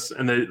disservice,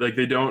 and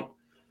they don't,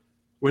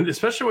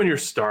 especially when you're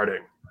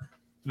starting.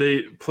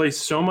 They place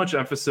so much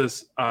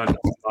emphasis on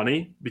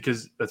money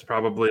because that's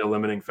probably a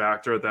limiting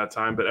factor at that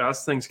time. But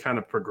as things kind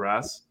of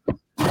progress,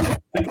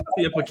 think about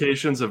the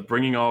implications of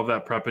bringing all of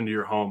that prep into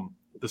your home,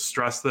 the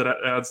stress that it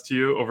adds to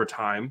you over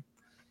time,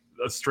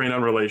 a strain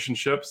on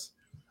relationships.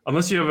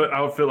 Unless you have an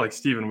outfit like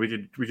Steven,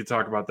 we could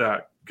talk about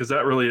that, because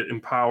that really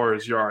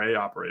empowers your RA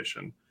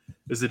operation,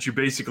 is that you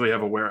basically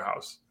have a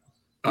warehouse.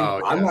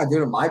 Oh, I'm not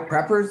doing it. My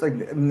preppers,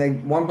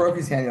 one broke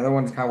his hand, the other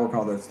one's kind of working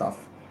all their stuff.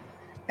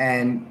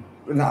 And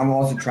I'm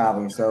also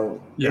traveling, so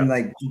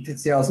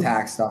sales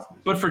tax stuff.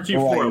 But for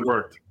Q4, it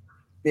worked.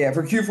 Yeah,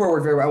 for Q4 it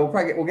worked very well.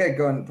 We'll get it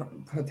going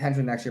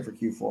potentially next year for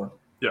Q4.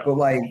 Yeah. But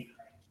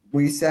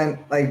we sent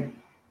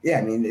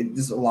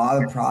just a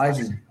lot of products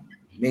just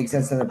make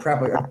sense in the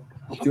prep.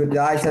 Did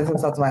I send some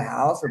stuff to my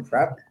house or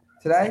prep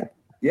today?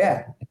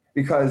 Yeah,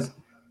 because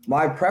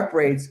my prep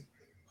rates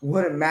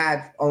wouldn't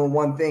match on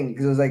one thing,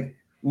 because it was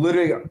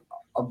literally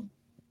a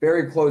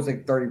very close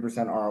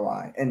 30%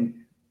 ROI,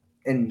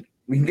 and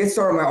we can get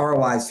started on my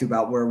ROIs too,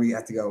 about where we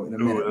have to go in a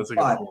minute. That's a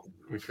good point.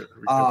 We could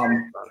talk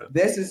about it.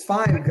 This is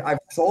fine. I've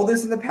sold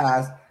this in the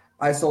past.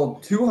 I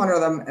sold 200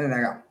 of them, and then I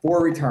got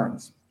 4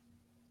 returns.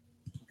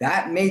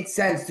 That made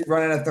sense to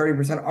run at a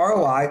 30%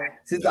 ROI,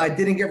 since I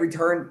didn't get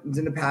returns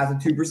in the past.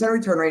 A 2%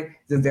 return rate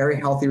is a very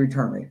healthy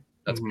return rate.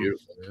 That's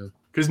beautiful. Yeah.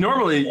 Because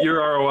normally your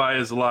ROI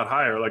is a lot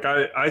higher. Like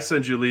I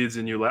send you leads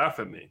and you laugh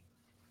at me,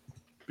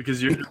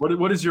 because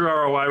what is your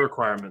ROI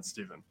requirement,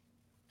 Steven?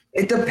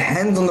 It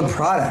depends on the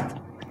product.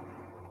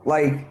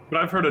 But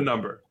I've heard a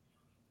number.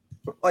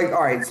 All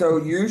right, so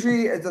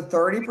usually it's a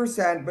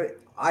 30%, but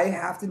I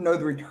have to know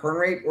the return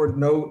rate or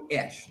know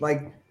ish.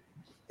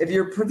 If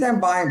you're pretend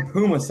buying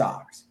Puma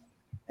socks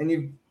and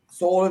you've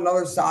sold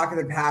another sock in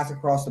the past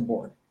across the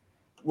board,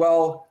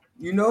 well,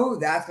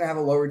 that's gonna have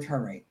a low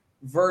return rate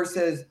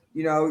versus,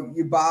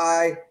 you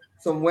buy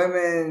some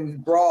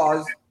women's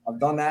bras. I've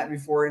done that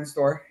before in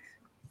store.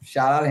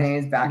 Shout out to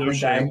Haynes back in the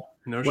day.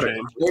 No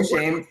shame. No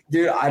shame.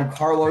 Dude, I had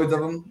carloads of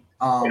them.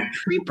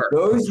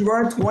 Those you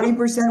run a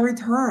 20%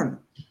 return.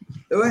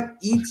 It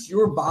eats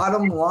your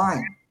bottom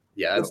line.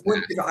 Yeah. If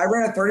I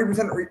ran a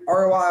 30%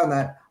 ROI on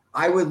that,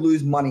 I would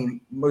lose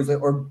money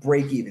or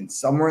break even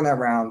somewhere in that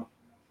round.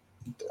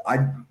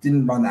 I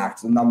didn't run the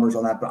actual numbers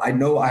on that, but I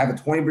know I have a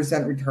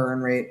 20% return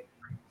rate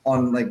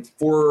on 400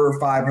 or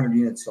 500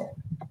 units sold.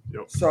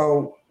 Yep.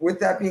 So with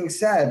that being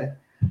said,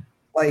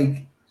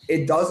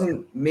 it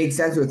doesn't make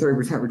sense with a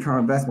 30% return on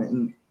investment.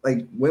 And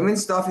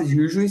women's stuff is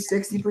usually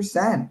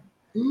 60%.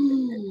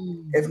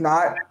 If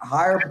not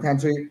higher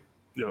potentially.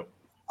 Yep.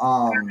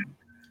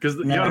 Because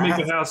you got to make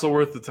the hassle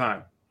worth the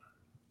time.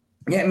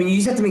 Yeah, I mean, you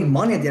just have to make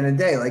money at the end of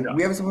the day.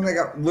 We have someone that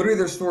got literally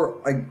their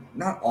store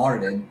not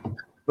audited,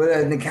 but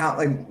an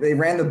account they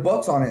ran the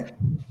books on it.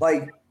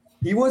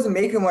 He wasn't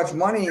making much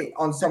money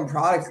on some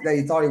products that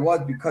he thought he was,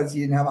 because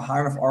he didn't have a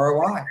high enough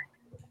ROI.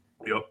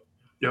 Yep.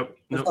 No,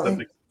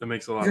 that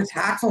makes a lot. There's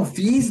tax on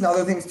fees and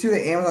other things too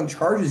that Amazon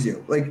charges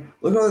you. Look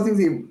at all the things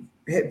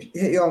they hit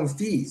you on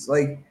fees.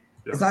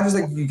 It's not just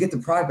you get the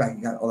product back.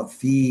 You got all the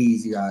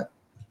fees. You got,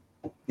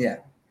 yeah.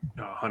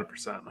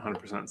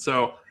 100%.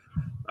 So,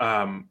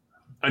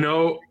 I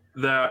know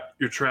that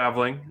you're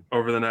traveling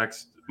over the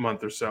next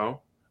month or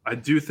so. I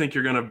do think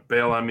you're going to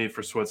bail on me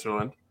for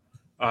Switzerland.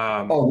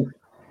 Oh,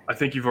 I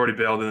think you've already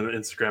bailed in the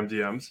Instagram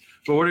DMs.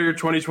 But what are your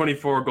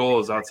 2024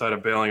 goals outside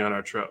of bailing on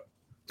our trip?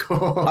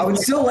 I would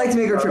still like to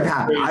make our trip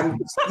happen. I'm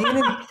skiing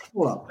in.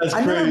 Hold up. That's I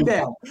never crazy.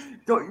 bailed.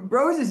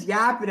 Bro's just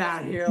yapping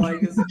out here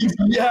like this.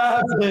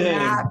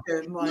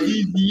 Yapping. Like,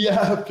 He's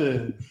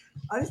yapping.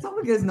 I just don't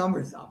want to get his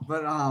numbers up,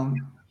 but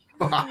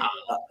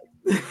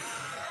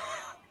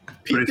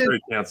Pretty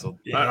straight canceled.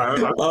 Yeah.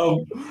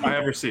 I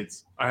have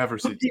receipts. But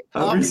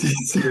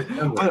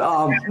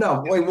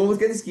no, wait, we'll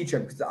get the ski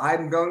trip because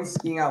I'm going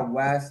skiing out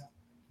west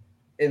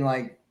in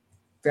like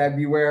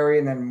February,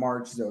 and then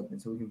March is open,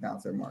 so we can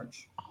bounce there in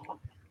March.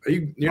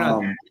 You're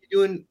not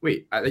doing?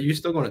 Wait, you're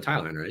still going to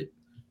Thailand, right?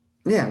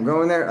 Yeah, I'm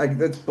going there. Like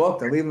that's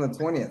booked. I leave on the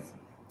 20th.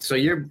 So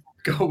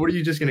what are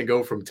you just gonna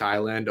go from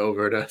Thailand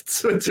over to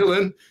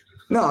Switzerland?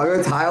 No, I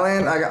go to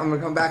Thailand. I'm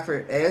gonna come back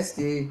for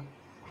ASD.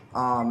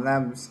 And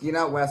I'm skiing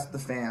out west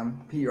with the fam.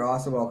 Pete, you're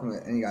also welcome.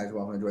 And you guys are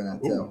welcome to join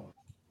that too.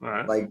 All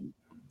right. Like,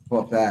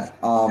 book that.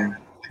 I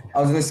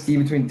was gonna ski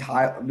between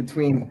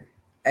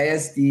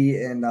ASD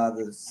and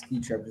the ski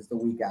trip is the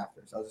week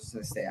after. So I was just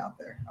gonna stay out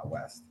there out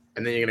west.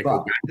 And then you're gonna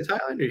go back to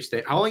Thailand, or you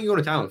stay? How long are you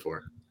going to Thailand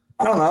for?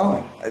 I don't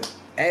know.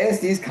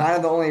 ASD is kind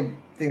of the only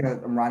thing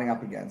that I'm riding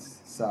up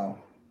against. So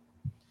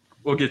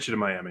We'll get you to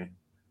Miami.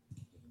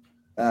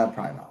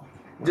 probably not.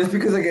 Just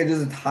because like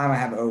there's a time I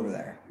have over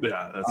there.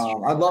 Yeah, that's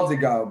true. I'd love to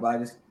go, but I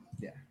just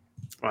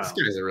Wow. This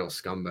guy's a real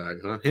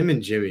scumbag, huh? Him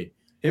and Dewey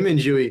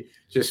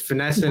just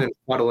finessing and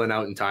puddling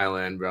out in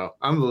Thailand, bro.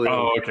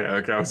 Unbelievable. Oh, okay.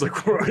 I was like,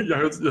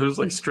 it was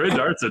like straight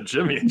darts at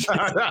Jimmy.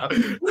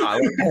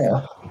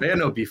 They had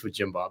no beef with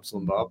Jim Bob,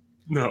 Slim Bob.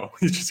 No,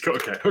 you just go,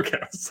 okay.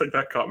 I was like,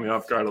 that caught me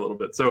off guard a little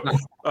bit. So,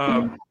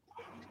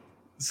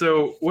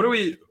 so what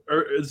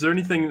is there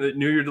anything that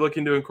new you're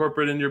looking to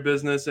incorporate in your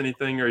business?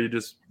 Anything, or are you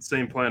just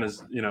same plan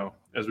as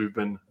we've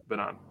been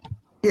on?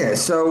 Yeah,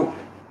 so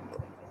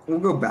we'll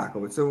go back a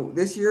bit. So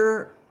this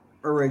year,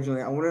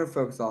 originally, I wanted to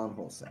focus on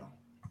wholesale.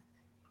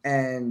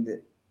 And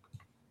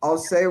I'll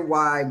say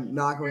why I'm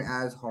not going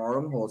as hard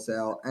on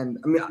wholesale. And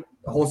I mean,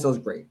 wholesale is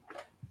great.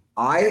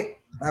 I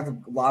have a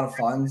lot of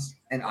funds,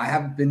 and I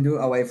have been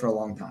doing OA for a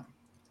long time.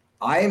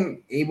 I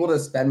am able to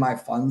spend my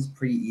funds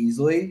pretty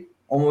easily,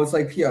 almost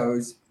like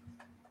POs.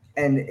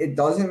 And it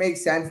doesn't make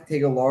sense to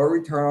take a lower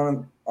return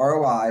on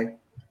ROI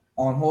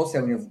on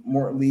wholesale when you have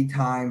more lead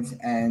times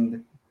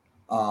and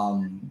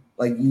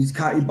like you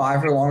buy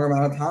for a longer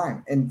amount of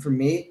time. And for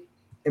me,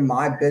 in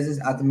my business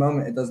at the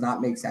moment, it does not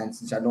make sense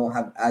since I don't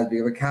have as big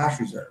of a cash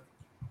reserve.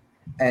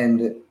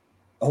 And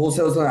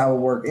wholesale is something I will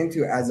work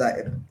into as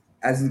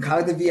in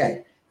kind of the VA.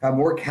 If I have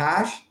more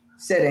cash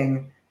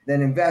sitting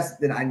than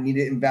invest, then I need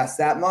to invest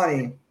that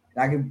money and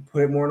I can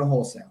put it more into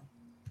wholesale.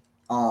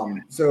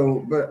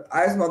 But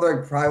I have some other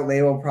like private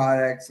label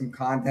products, some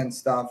content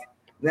stuff.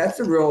 That's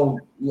the real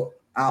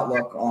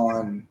outlook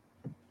on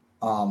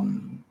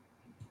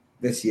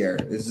this year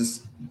is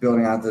just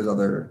building out those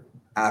other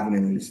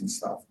avenues and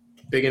stuff.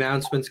 Big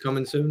announcements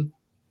coming soon?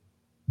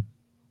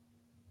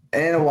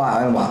 In a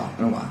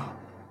while.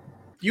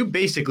 You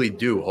basically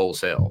do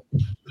wholesale.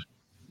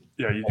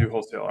 Yeah, you do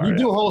wholesale. You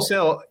do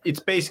wholesale. It's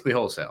basically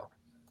wholesale.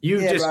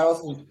 You've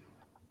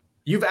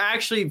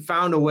actually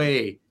found a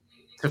way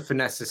to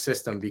finesse the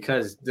system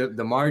because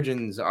the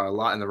margins are a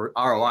lot and the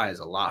ROI is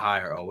a lot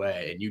higher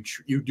away, and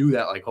you do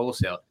that like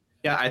wholesale.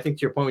 Yeah, I think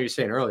to your point, what you're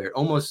saying earlier,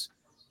 almost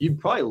you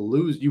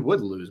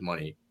would lose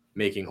money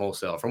making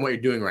wholesale from what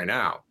you're doing right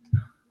now.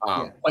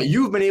 But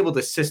you've been able to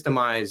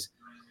systemize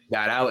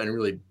that out and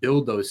really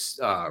build those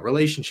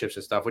relationships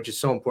and stuff, which is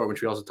so important,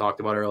 which we also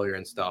talked about earlier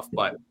and stuff.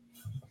 But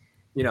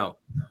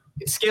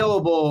it's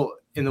scalable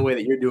in the way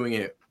that you're doing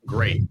it.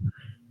 Great.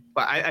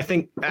 But I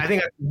think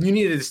you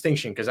need a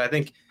distinction because I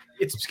think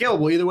it's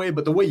scalable either way,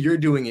 but the way you're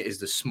doing it is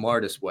the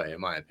smartest way, in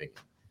my opinion.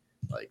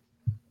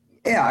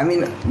 Yeah, I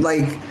mean,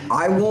 like,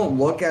 I won't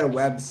look at a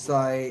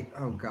website.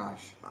 Oh,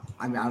 gosh.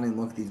 I mean, I don't even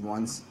look at these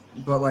ones.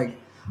 But, like,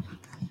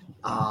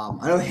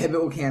 I know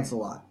Hibbit will cancel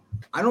a lot.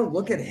 I don't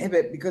look at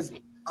Hibbit because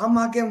I'm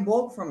not getting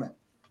bulk from it.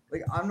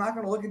 Like, I'm not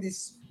going to look at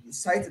these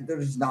sites that they're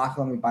just not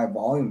going to buy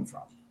volume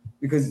from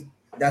because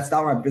that's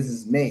not where my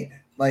business is made.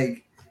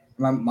 Like,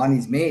 my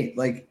money's made.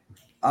 Like,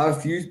 I have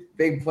a few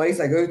big places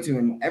I go to,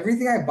 and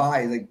everything I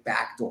buy is, like,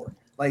 backdoor.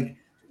 Like,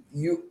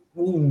 you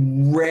will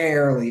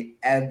rarely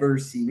ever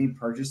see me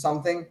purchase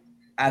something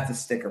at the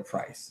sticker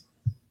price.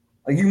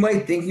 Like, you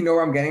might think you know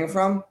where I'm getting it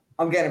from.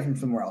 I'm getting it from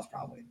somewhere else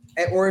probably.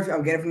 Or if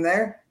I'm getting it from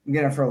there, I'm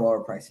getting it for a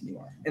lower price than you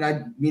are. And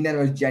I mean that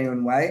in a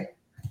genuine way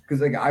because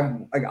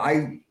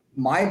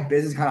my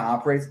business kind of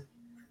operates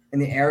in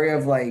the area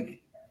of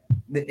like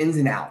the ins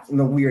and outs and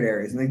the weird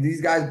areas. And like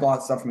these guys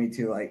bought stuff from me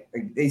too. Like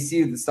they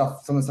see some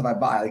of the stuff I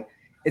buy. Like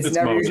it's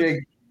never moded.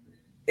 Usually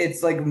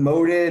it's like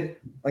moded.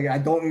 Like I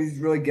don't use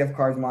really gift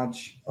cards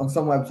much. On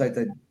some websites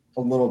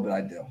a little bit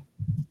I do.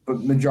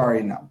 But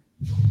majority no.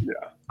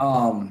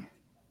 Yeah.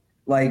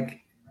 Like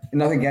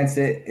nothing against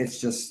it.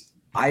 It's just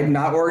I'm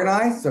not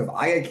organized. So if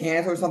I get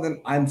canceled or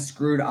something, I'm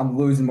screwed. I'm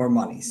losing more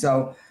money.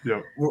 So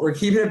we're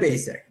keeping it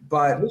basic.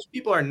 But most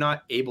people are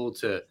not able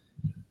to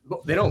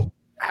they don't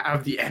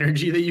have the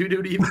energy that you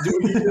do to even do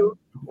what you do,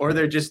 or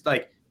they're just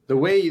like the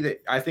way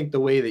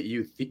that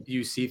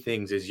you see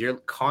things is you're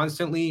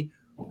constantly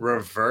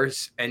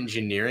reverse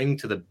engineering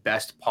to the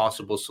best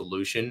possible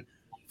solution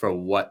for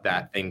what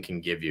that thing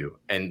can give you,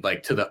 and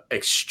like to the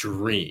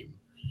extreme.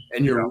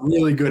 And you're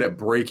really good at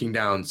breaking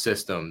down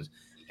systems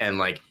and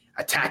like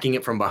attacking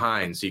it from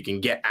behind so you can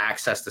get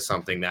access to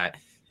something that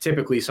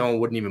typically someone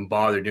wouldn't even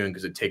bother doing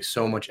because it takes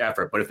so much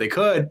effort. But if they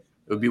could,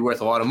 it would be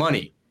worth a lot of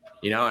money,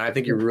 and I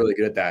think you're really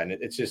good at that. And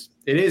it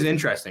is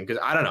interesting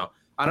because I don't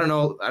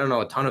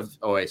know a ton of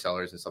OA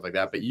sellers and stuff like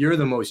that, but you're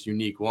the most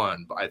unique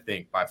one, I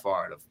think, by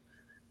far out of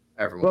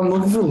everyone. Well, I'm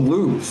looking for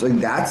loops. Like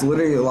that's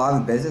literally a lot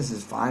of the business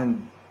is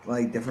find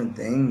like different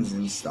things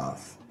and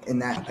stuff. And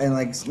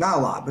like not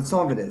a lot, but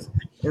some of it is.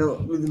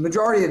 The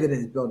majority of it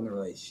is building the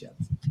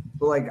relationships.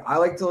 But like I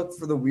like to look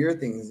for the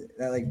weird things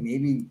that like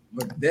maybe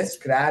but this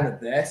could add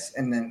to this,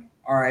 and then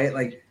all right,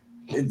 like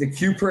the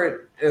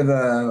Cupid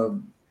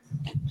the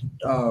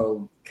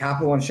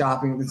Capital One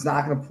Shopping, it's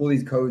not going to pull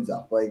these codes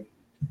up. Like,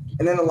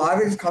 and then a lot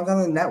of it just comes down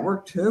to the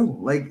network too.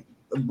 Like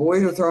the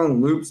boys are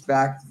throwing loops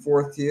back and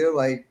forth to you.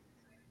 Like,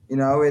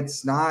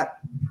 it's not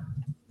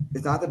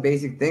the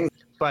basic things.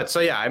 But so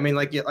yeah, I mean,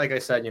 like I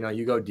said,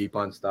 you go deep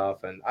on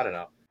stuff, and I don't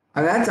know.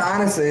 And that's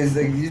honestly is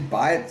like you just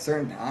buy it at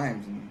certain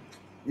times, and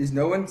you just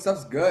know when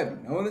stuff's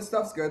good. Know when this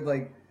stuff's good.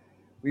 Like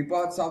we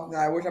bought something.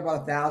 I wish I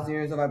bought 1,000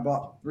 units of. I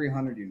bought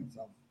 300 units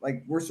of.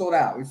 Like we're sold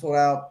out. We sold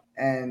out,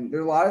 and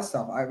there's a lot of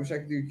stuff. I wish I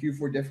could do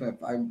Q4 differently.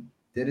 If I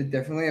did it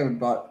differently, I would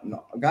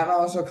gotten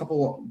also a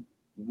couple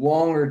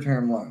longer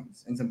term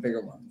loans and some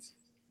bigger loans.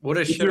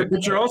 But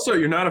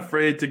you're not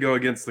afraid to go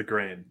against the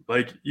grain.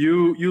 Like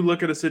you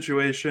look at a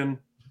situation,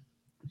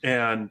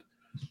 and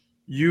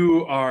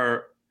you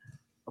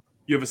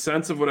have a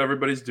sense of what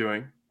everybody's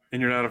doing,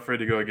 and you're not afraid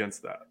to go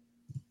against that.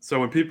 So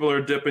when people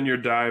are dipping, you're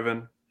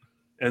diving.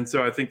 And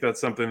so I think that's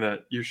something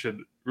that you should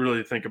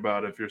really think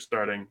about if you're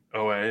starting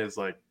OA is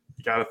like,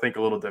 you got to think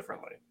a little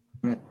differently.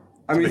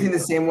 I'm using the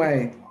same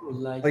way.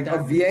 Like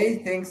a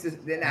VA thinks,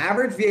 an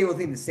average VA will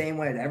think the same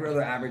way that every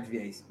other average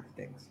VA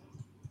thinks.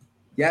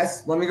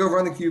 Yes, let me go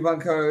run the coupon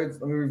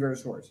codes. Let me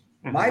reverse source.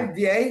 Mm-hmm. My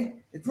VA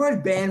is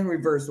probably banned from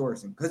reverse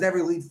sourcing because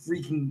every lead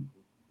freaking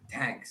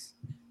tanks.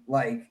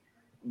 Like,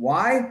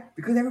 why?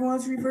 Because everyone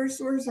wants reverse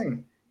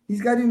sourcing.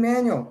 He's got to do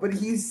manual, but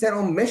he's set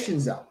on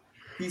missions up.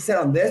 He's set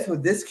on this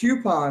with this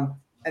coupon,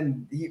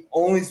 and he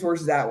only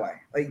sources that way.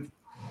 Like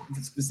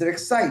specific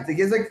sites. He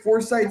gives like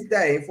 4 sites a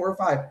day, 4 or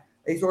 5.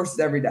 He sources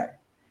every day.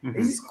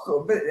 Mm-hmm. He's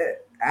cool, but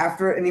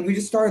we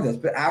just started this,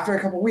 but after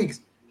a couple of weeks,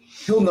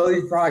 he'll know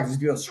these products.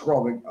 Just be able to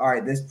scroll. Like, all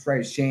right, this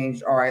price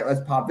changed. All right,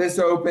 let's pop this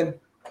open.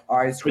 All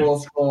right,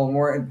 scroll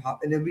more and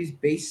pop, and it'll be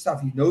base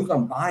stuff. He knows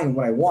I'm buying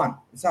what I want.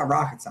 It's not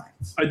rocket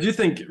science. I do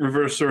think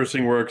reverse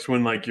sourcing works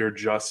when like you're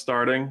just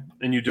starting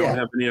and you don't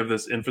have any of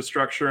this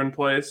infrastructure in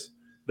place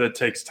that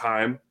takes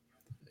time.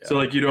 Yeah. So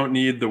like you don't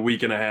need the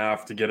week and a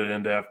half to get it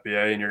into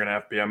FBA, and you're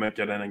gonna FBM it,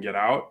 get in and get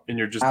out, and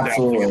you're just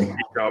dabbling in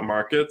out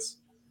markets.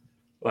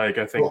 Like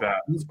I think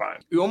that's fine.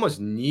 You almost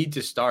need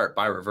to start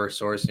by reverse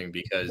sourcing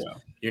because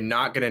you're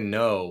not gonna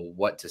know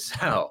what to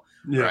sell,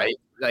 right?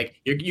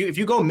 Like if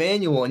you go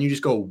manual and you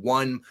just go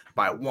one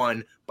by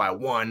one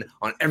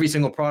on every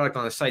single product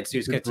on the site, so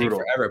it's going to take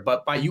forever.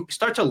 But you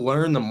start to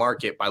learn the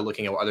market by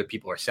looking at what other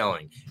people are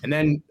selling. And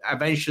then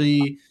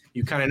eventually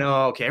you kind of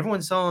know, okay,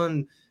 everyone's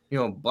selling,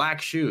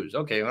 black shoes.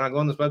 Okay, when I go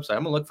on this website,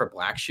 I'm going to look for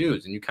black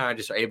shoes. And you kind of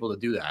just are able to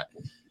do that.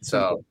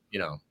 So,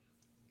 Yeah,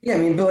 I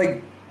mean, but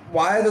like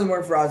why it doesn't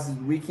work for us is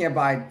we can't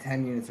buy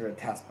 10 units or a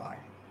test buy.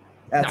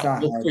 That's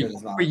not our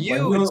business model. For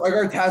you, like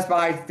our test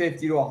buy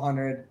 50 to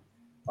 100.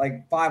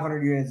 Like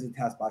 500 units is a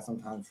test buy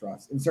sometimes for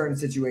us in certain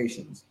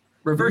situations.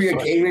 Reverse we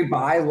occasionally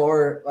buy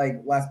lower, like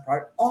less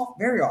product,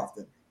 very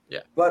often.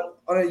 Yeah. But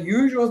on a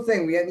usual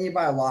thing, we need to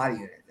buy a lot of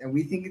units, and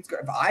we think it's good.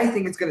 If I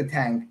think it's going to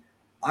tank,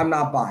 I'm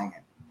not buying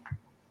it.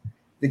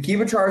 The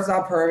Kiva chart's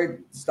not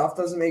perfect. Stuff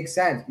doesn't make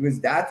sense because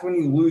that's when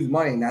you lose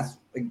money, and that's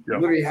like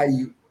literally how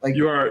you like.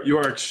 You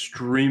are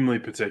extremely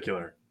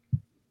particular.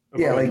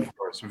 Yeah, like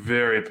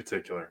very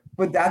particular.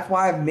 But that's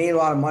why I've made a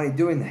lot of money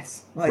doing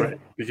this. Like,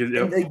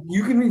 because like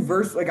you can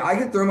reverse. Like I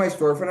could throw my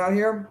storefront out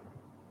here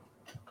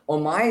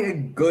on my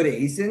good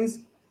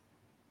ASINs.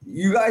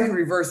 You guys can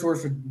reverse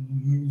source for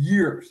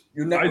years.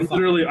 You're never.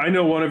 I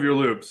know one of your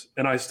loops,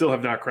 and I still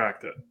have not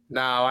cracked it.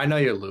 No, I know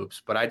your loops,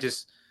 but I haven't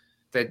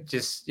been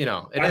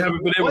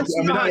able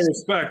to. Out of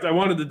respect, I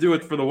wanted to do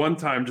it for the one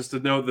time just to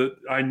know that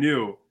I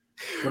knew.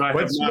 But I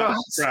have not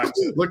cracked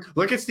it.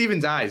 Look at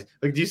Steven's eyes.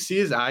 Like, do you see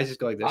his eyes just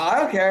go like this? I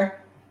don't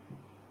care.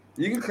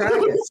 You can crack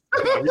it.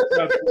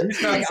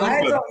 He's not I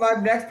had my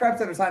next prep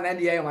center signed an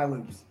NDA on my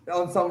loops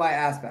on some of my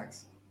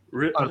aspects.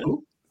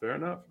 Fair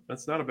enough.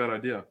 That's not a bad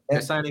idea.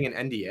 They're signing an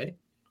NDA?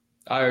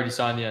 I already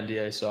signed the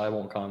NDA, so I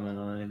won't comment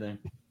on anything.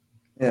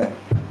 Yeah.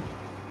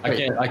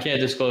 I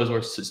can't disclose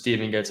where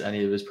Steven gets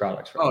any of his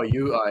products from. Oh,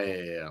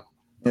 yeah.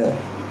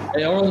 Yeah.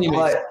 It only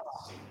makes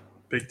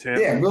Big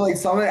Tam. Yeah, but like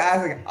some of the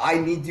ads, like I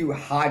need to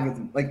hide with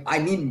them. Like I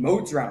need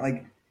moats around.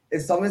 Like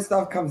if some of this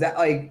stuff comes out,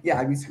 like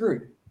I'd be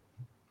screwed.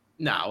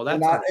 No, well, I'm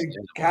that's not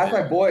understandable, Cat's my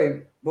man.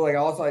 boy, but like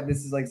also like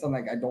this is like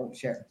something like I don't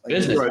share. Like,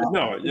 Business. it's Right.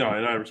 not- No,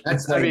 and I respect.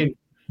 That's. I mean,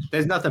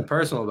 there's nothing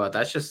personal about that.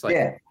 That's just like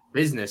yeah,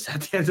 business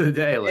at the end of the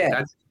day. Like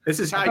Yeah. this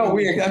is how I felt you.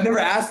 weird. I've never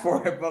asked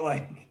for it, but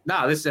like,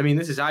 This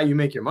is how you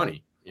make your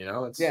money. You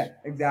know. It's yeah,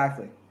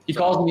 exactly. He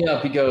calls me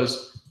up. He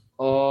goes,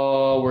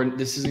 "Oh,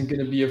 this isn't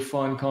going to be a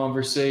fun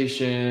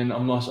conversation."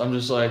 I'm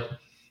just like,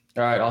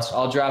 "All right,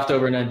 I'll draft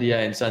over an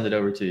NDA and send it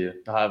over to you.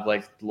 I'll have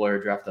like the lawyer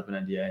draft up an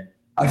NDA."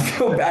 I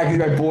feel bad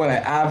because my boy, and I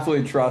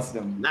absolutely trust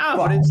him. No,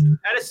 but it's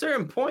at a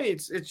certain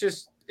point,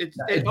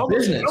 it almost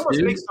business,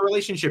 dude. makes the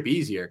relationship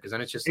easier because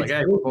then it's just like, It's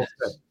hey, we're both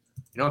good.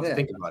 You don't have to Yeah,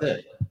 think about That's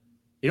it. it.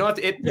 You know what?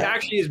 It Yeah.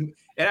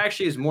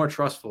 actually is more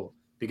trustful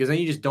because then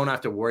you just don't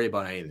have to worry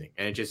about anything,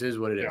 and it just is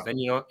what it is. Yeah. Then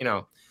you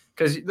know,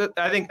 because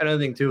I think another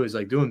thing too is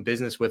like doing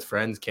business with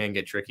friends can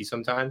get tricky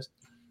sometimes,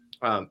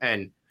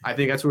 and I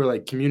think that's where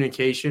like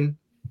communication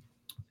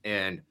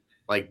and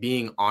like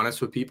being honest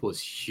with people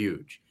is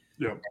huge.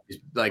 Yeah.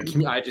 Like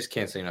I just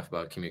can't say enough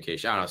about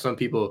communication. I don't know. Some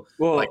people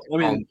Well, like I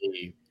mean, call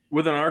me,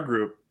 within our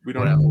group, we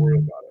don't have to worry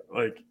about it.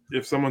 Like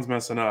if someone's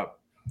messing up,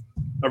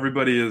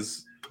 everybody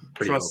is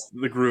trusts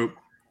the group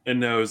and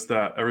knows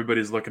that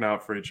everybody's looking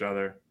out for each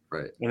other.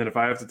 right. And then if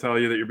I have to tell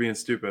you that you're being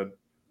stupid,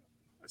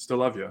 I still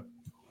love you,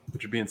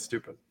 but you're being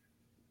stupid.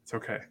 It's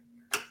okay.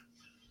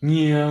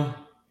 Yeah.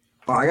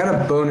 Oh, I got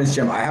a bonus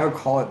gem. I have a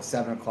call at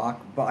 7:00,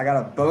 but I got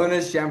a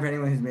bonus gem for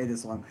anyone who's made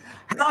this one.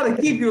 How to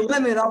keep your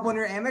limit up on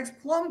your Amex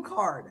Plum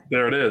card.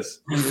 There it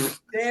is.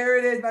 There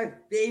it is, my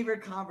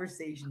favorite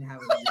conversation to have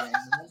with you.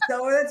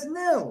 So that's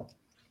new.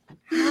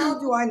 How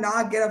do I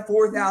not get a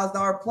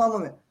 $4,000 plum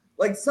limit?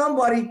 Like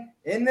somebody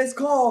in this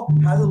call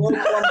has a low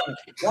plum limit.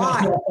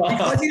 Why?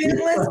 Because you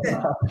didn't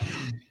listen.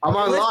 I'm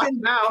on lock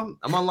Listen. now.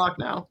 I'm on lock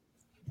now.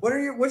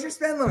 What's your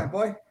spend limit,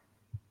 boy?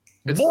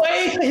 It's Boy,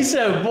 he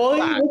said, "Boy,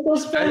 Ah,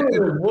 what's the spend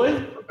limit,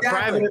 boy?"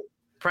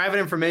 private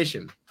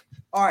information.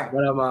 All right.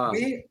 But I'm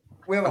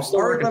We have a I'm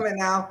still hard working. limit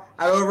now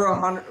at over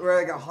 100. We're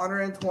like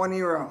 120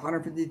 or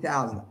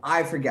 150,000.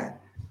 I forget.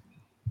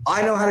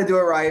 I know how to do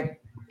it right.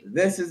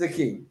 This is the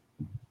key.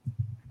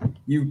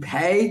 You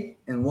pay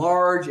in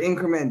large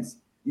increments.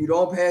 You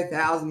don't pay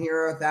 1,000 here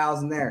or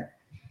 1,000 there.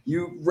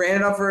 You ran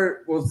it up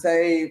for, we'll use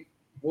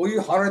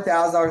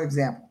 $100,000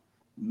 example.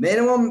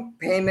 Minimum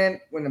payment,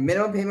 when the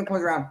minimum payment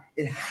comes around,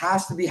 it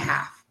has to be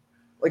half,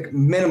 like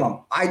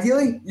minimum.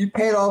 Ideally, you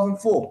pay it all in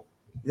full.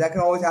 That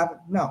can always happen?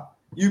 No.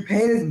 You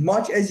pay it as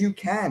much as you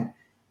can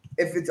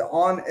if it's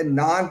on a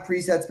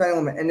non-preset spending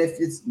limit. And if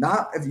it's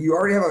not, if you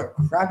already have a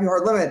crappy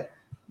hard limit,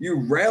 you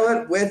rail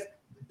it with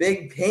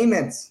big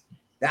payments.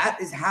 That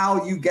is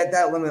how you get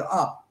that limit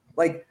up.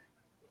 Like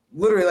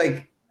literally,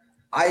 like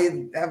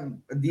I have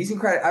a decent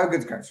credit. I have a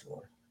good credit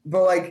score,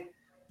 but like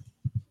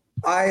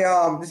I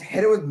just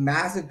hit it with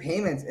massive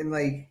payments, and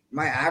like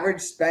my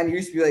average spend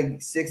used to be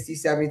like 60,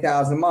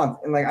 70,000 a month,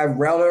 and like I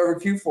railed it over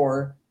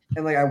Q4,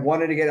 and like I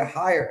wanted to get it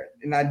higher,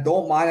 and I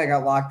don't mind I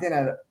got locked in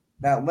at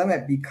that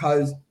limit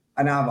because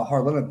I now have a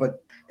hard limit.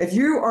 But if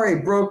you are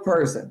a broke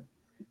person,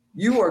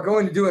 you are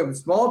going to do it with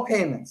small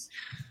payments,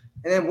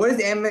 and then what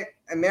is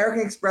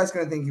American Express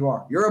going to think you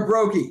are? You're a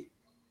brokey.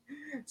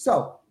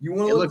 So you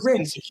want to look rich.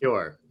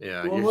 Insecure.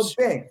 Yeah. You want to look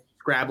big.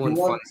 Scrabbling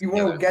You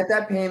want to get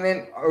that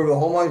payment over the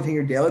whole month,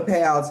 your daily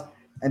payouts,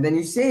 and then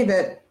you save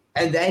it,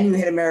 and then you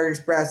hit American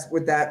Express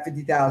with that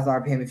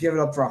 $50,000 payment. If you have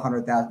it up for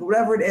 $100,000, but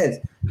whatever it is,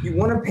 you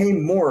want to pay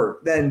more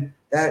than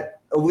that,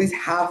 at least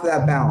half of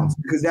that balance,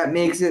 because that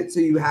makes it so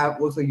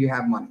looks like you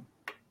have money.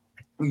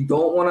 You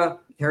don't want to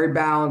carry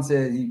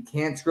balances. You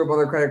can't screw up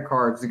other credit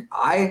cards. Like,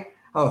 I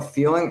have a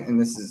feeling, and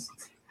this is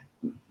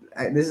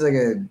like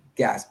a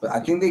guess, but I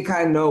think they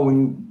kind of know when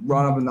you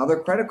run up another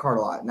credit card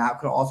a lot. And that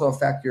could also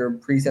affect your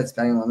preset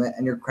spending limit,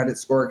 and your credit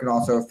score can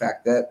also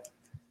affect it.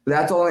 But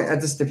that's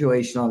a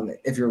stipulation on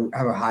if you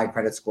have a high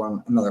credit score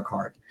on another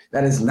card.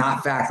 That is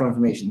not factual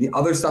information. The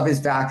other stuff is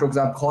factual because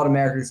I've called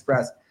American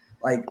Express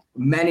like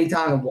many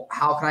times.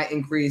 How can I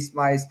increase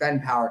my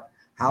spend power?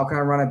 How can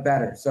I run it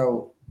better?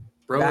 So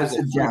Bro that's is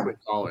a the gem. frequent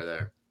caller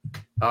there.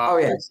 Oh,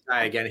 yeah. This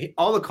guy again.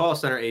 All the call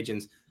center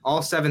agents,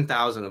 all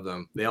 7,000 of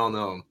them, they all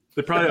know him.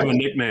 They probably have a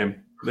nickname.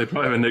 They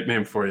probably have a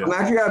nickname for you. I'm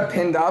actually got it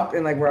pinned up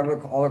in like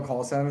wherever all the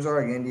call centers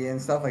are, like India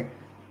and stuff. Like,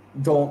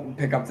 don't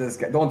pick up this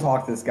guy. Don't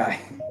talk to this guy.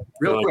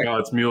 Real Like, quick. oh,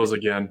 it's mules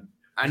again.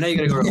 I know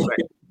you're gonna go real quick.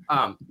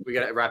 We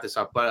gotta wrap this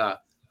up.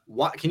 But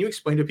can you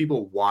explain to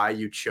people why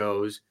you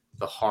chose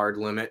the hard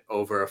limit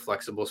over a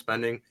flexible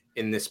spending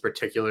in this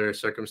particular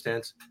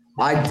circumstance?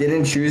 I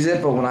didn't choose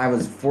it, but when I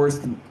was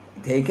forced to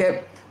take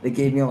it, they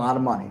gave me a lot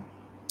of money.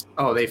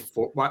 Oh, I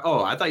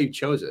thought you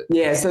chose it.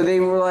 Yeah, so they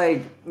were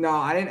like, no,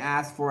 I didn't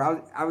ask for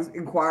it. I was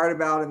inquired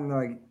about it, and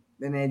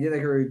then they did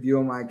like a review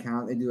on my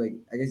account. They do like,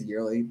 I guess,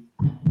 yearly,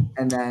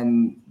 and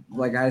then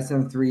like I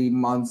sent them 3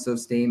 months of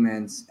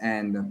statements,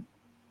 and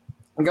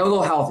I got a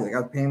little healthy. Like I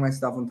was paying my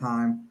stuff on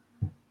time.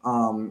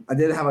 I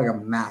did have like a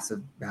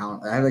massive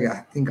balance. I had like I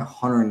think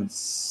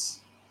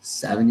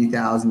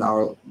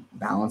 $170,000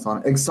 balance on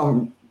it, like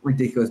some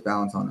ridiculous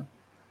balance on it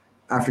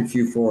after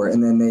Q4,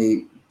 and then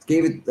they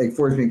gave it like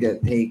forced me to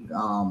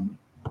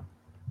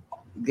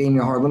gave me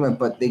a hard limit,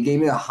 but they gave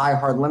me a high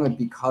hard limit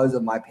because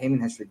of my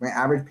payment history. My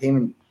average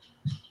payment,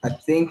 I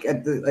think a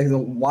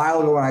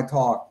while ago when I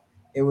talked,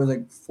 it was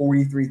like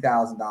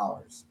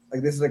 $43,000.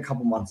 Like this is a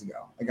couple months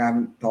ago. Like I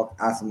haven't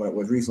asked them what it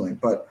was recently,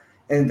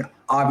 and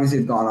obviously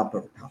it's gone up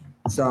over time.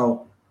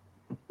 So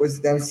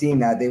with them seeing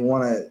that, they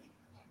want to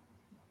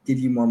give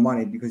you more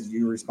money because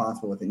you're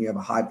responsible with it. And you have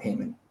a high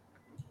payment.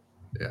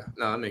 Yeah,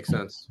 no, that makes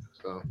sense.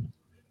 So.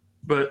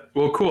 But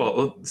well, cool.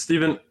 Well,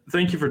 Stephen,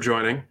 thank you for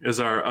joining as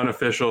our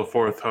unofficial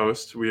fourth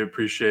host. We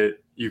appreciate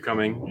you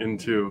coming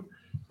into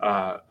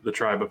the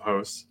tribe of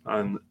hosts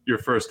on your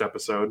first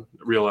episode,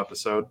 real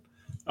episode.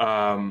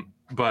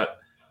 But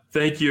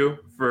thank you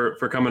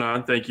for coming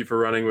on. Thank you for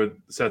running with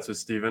Sets with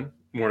Stephen.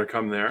 More to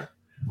come there.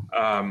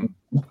 And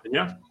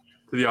yeah,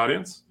 to the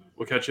audience,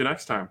 we'll catch you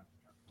next time.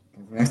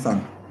 Next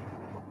time.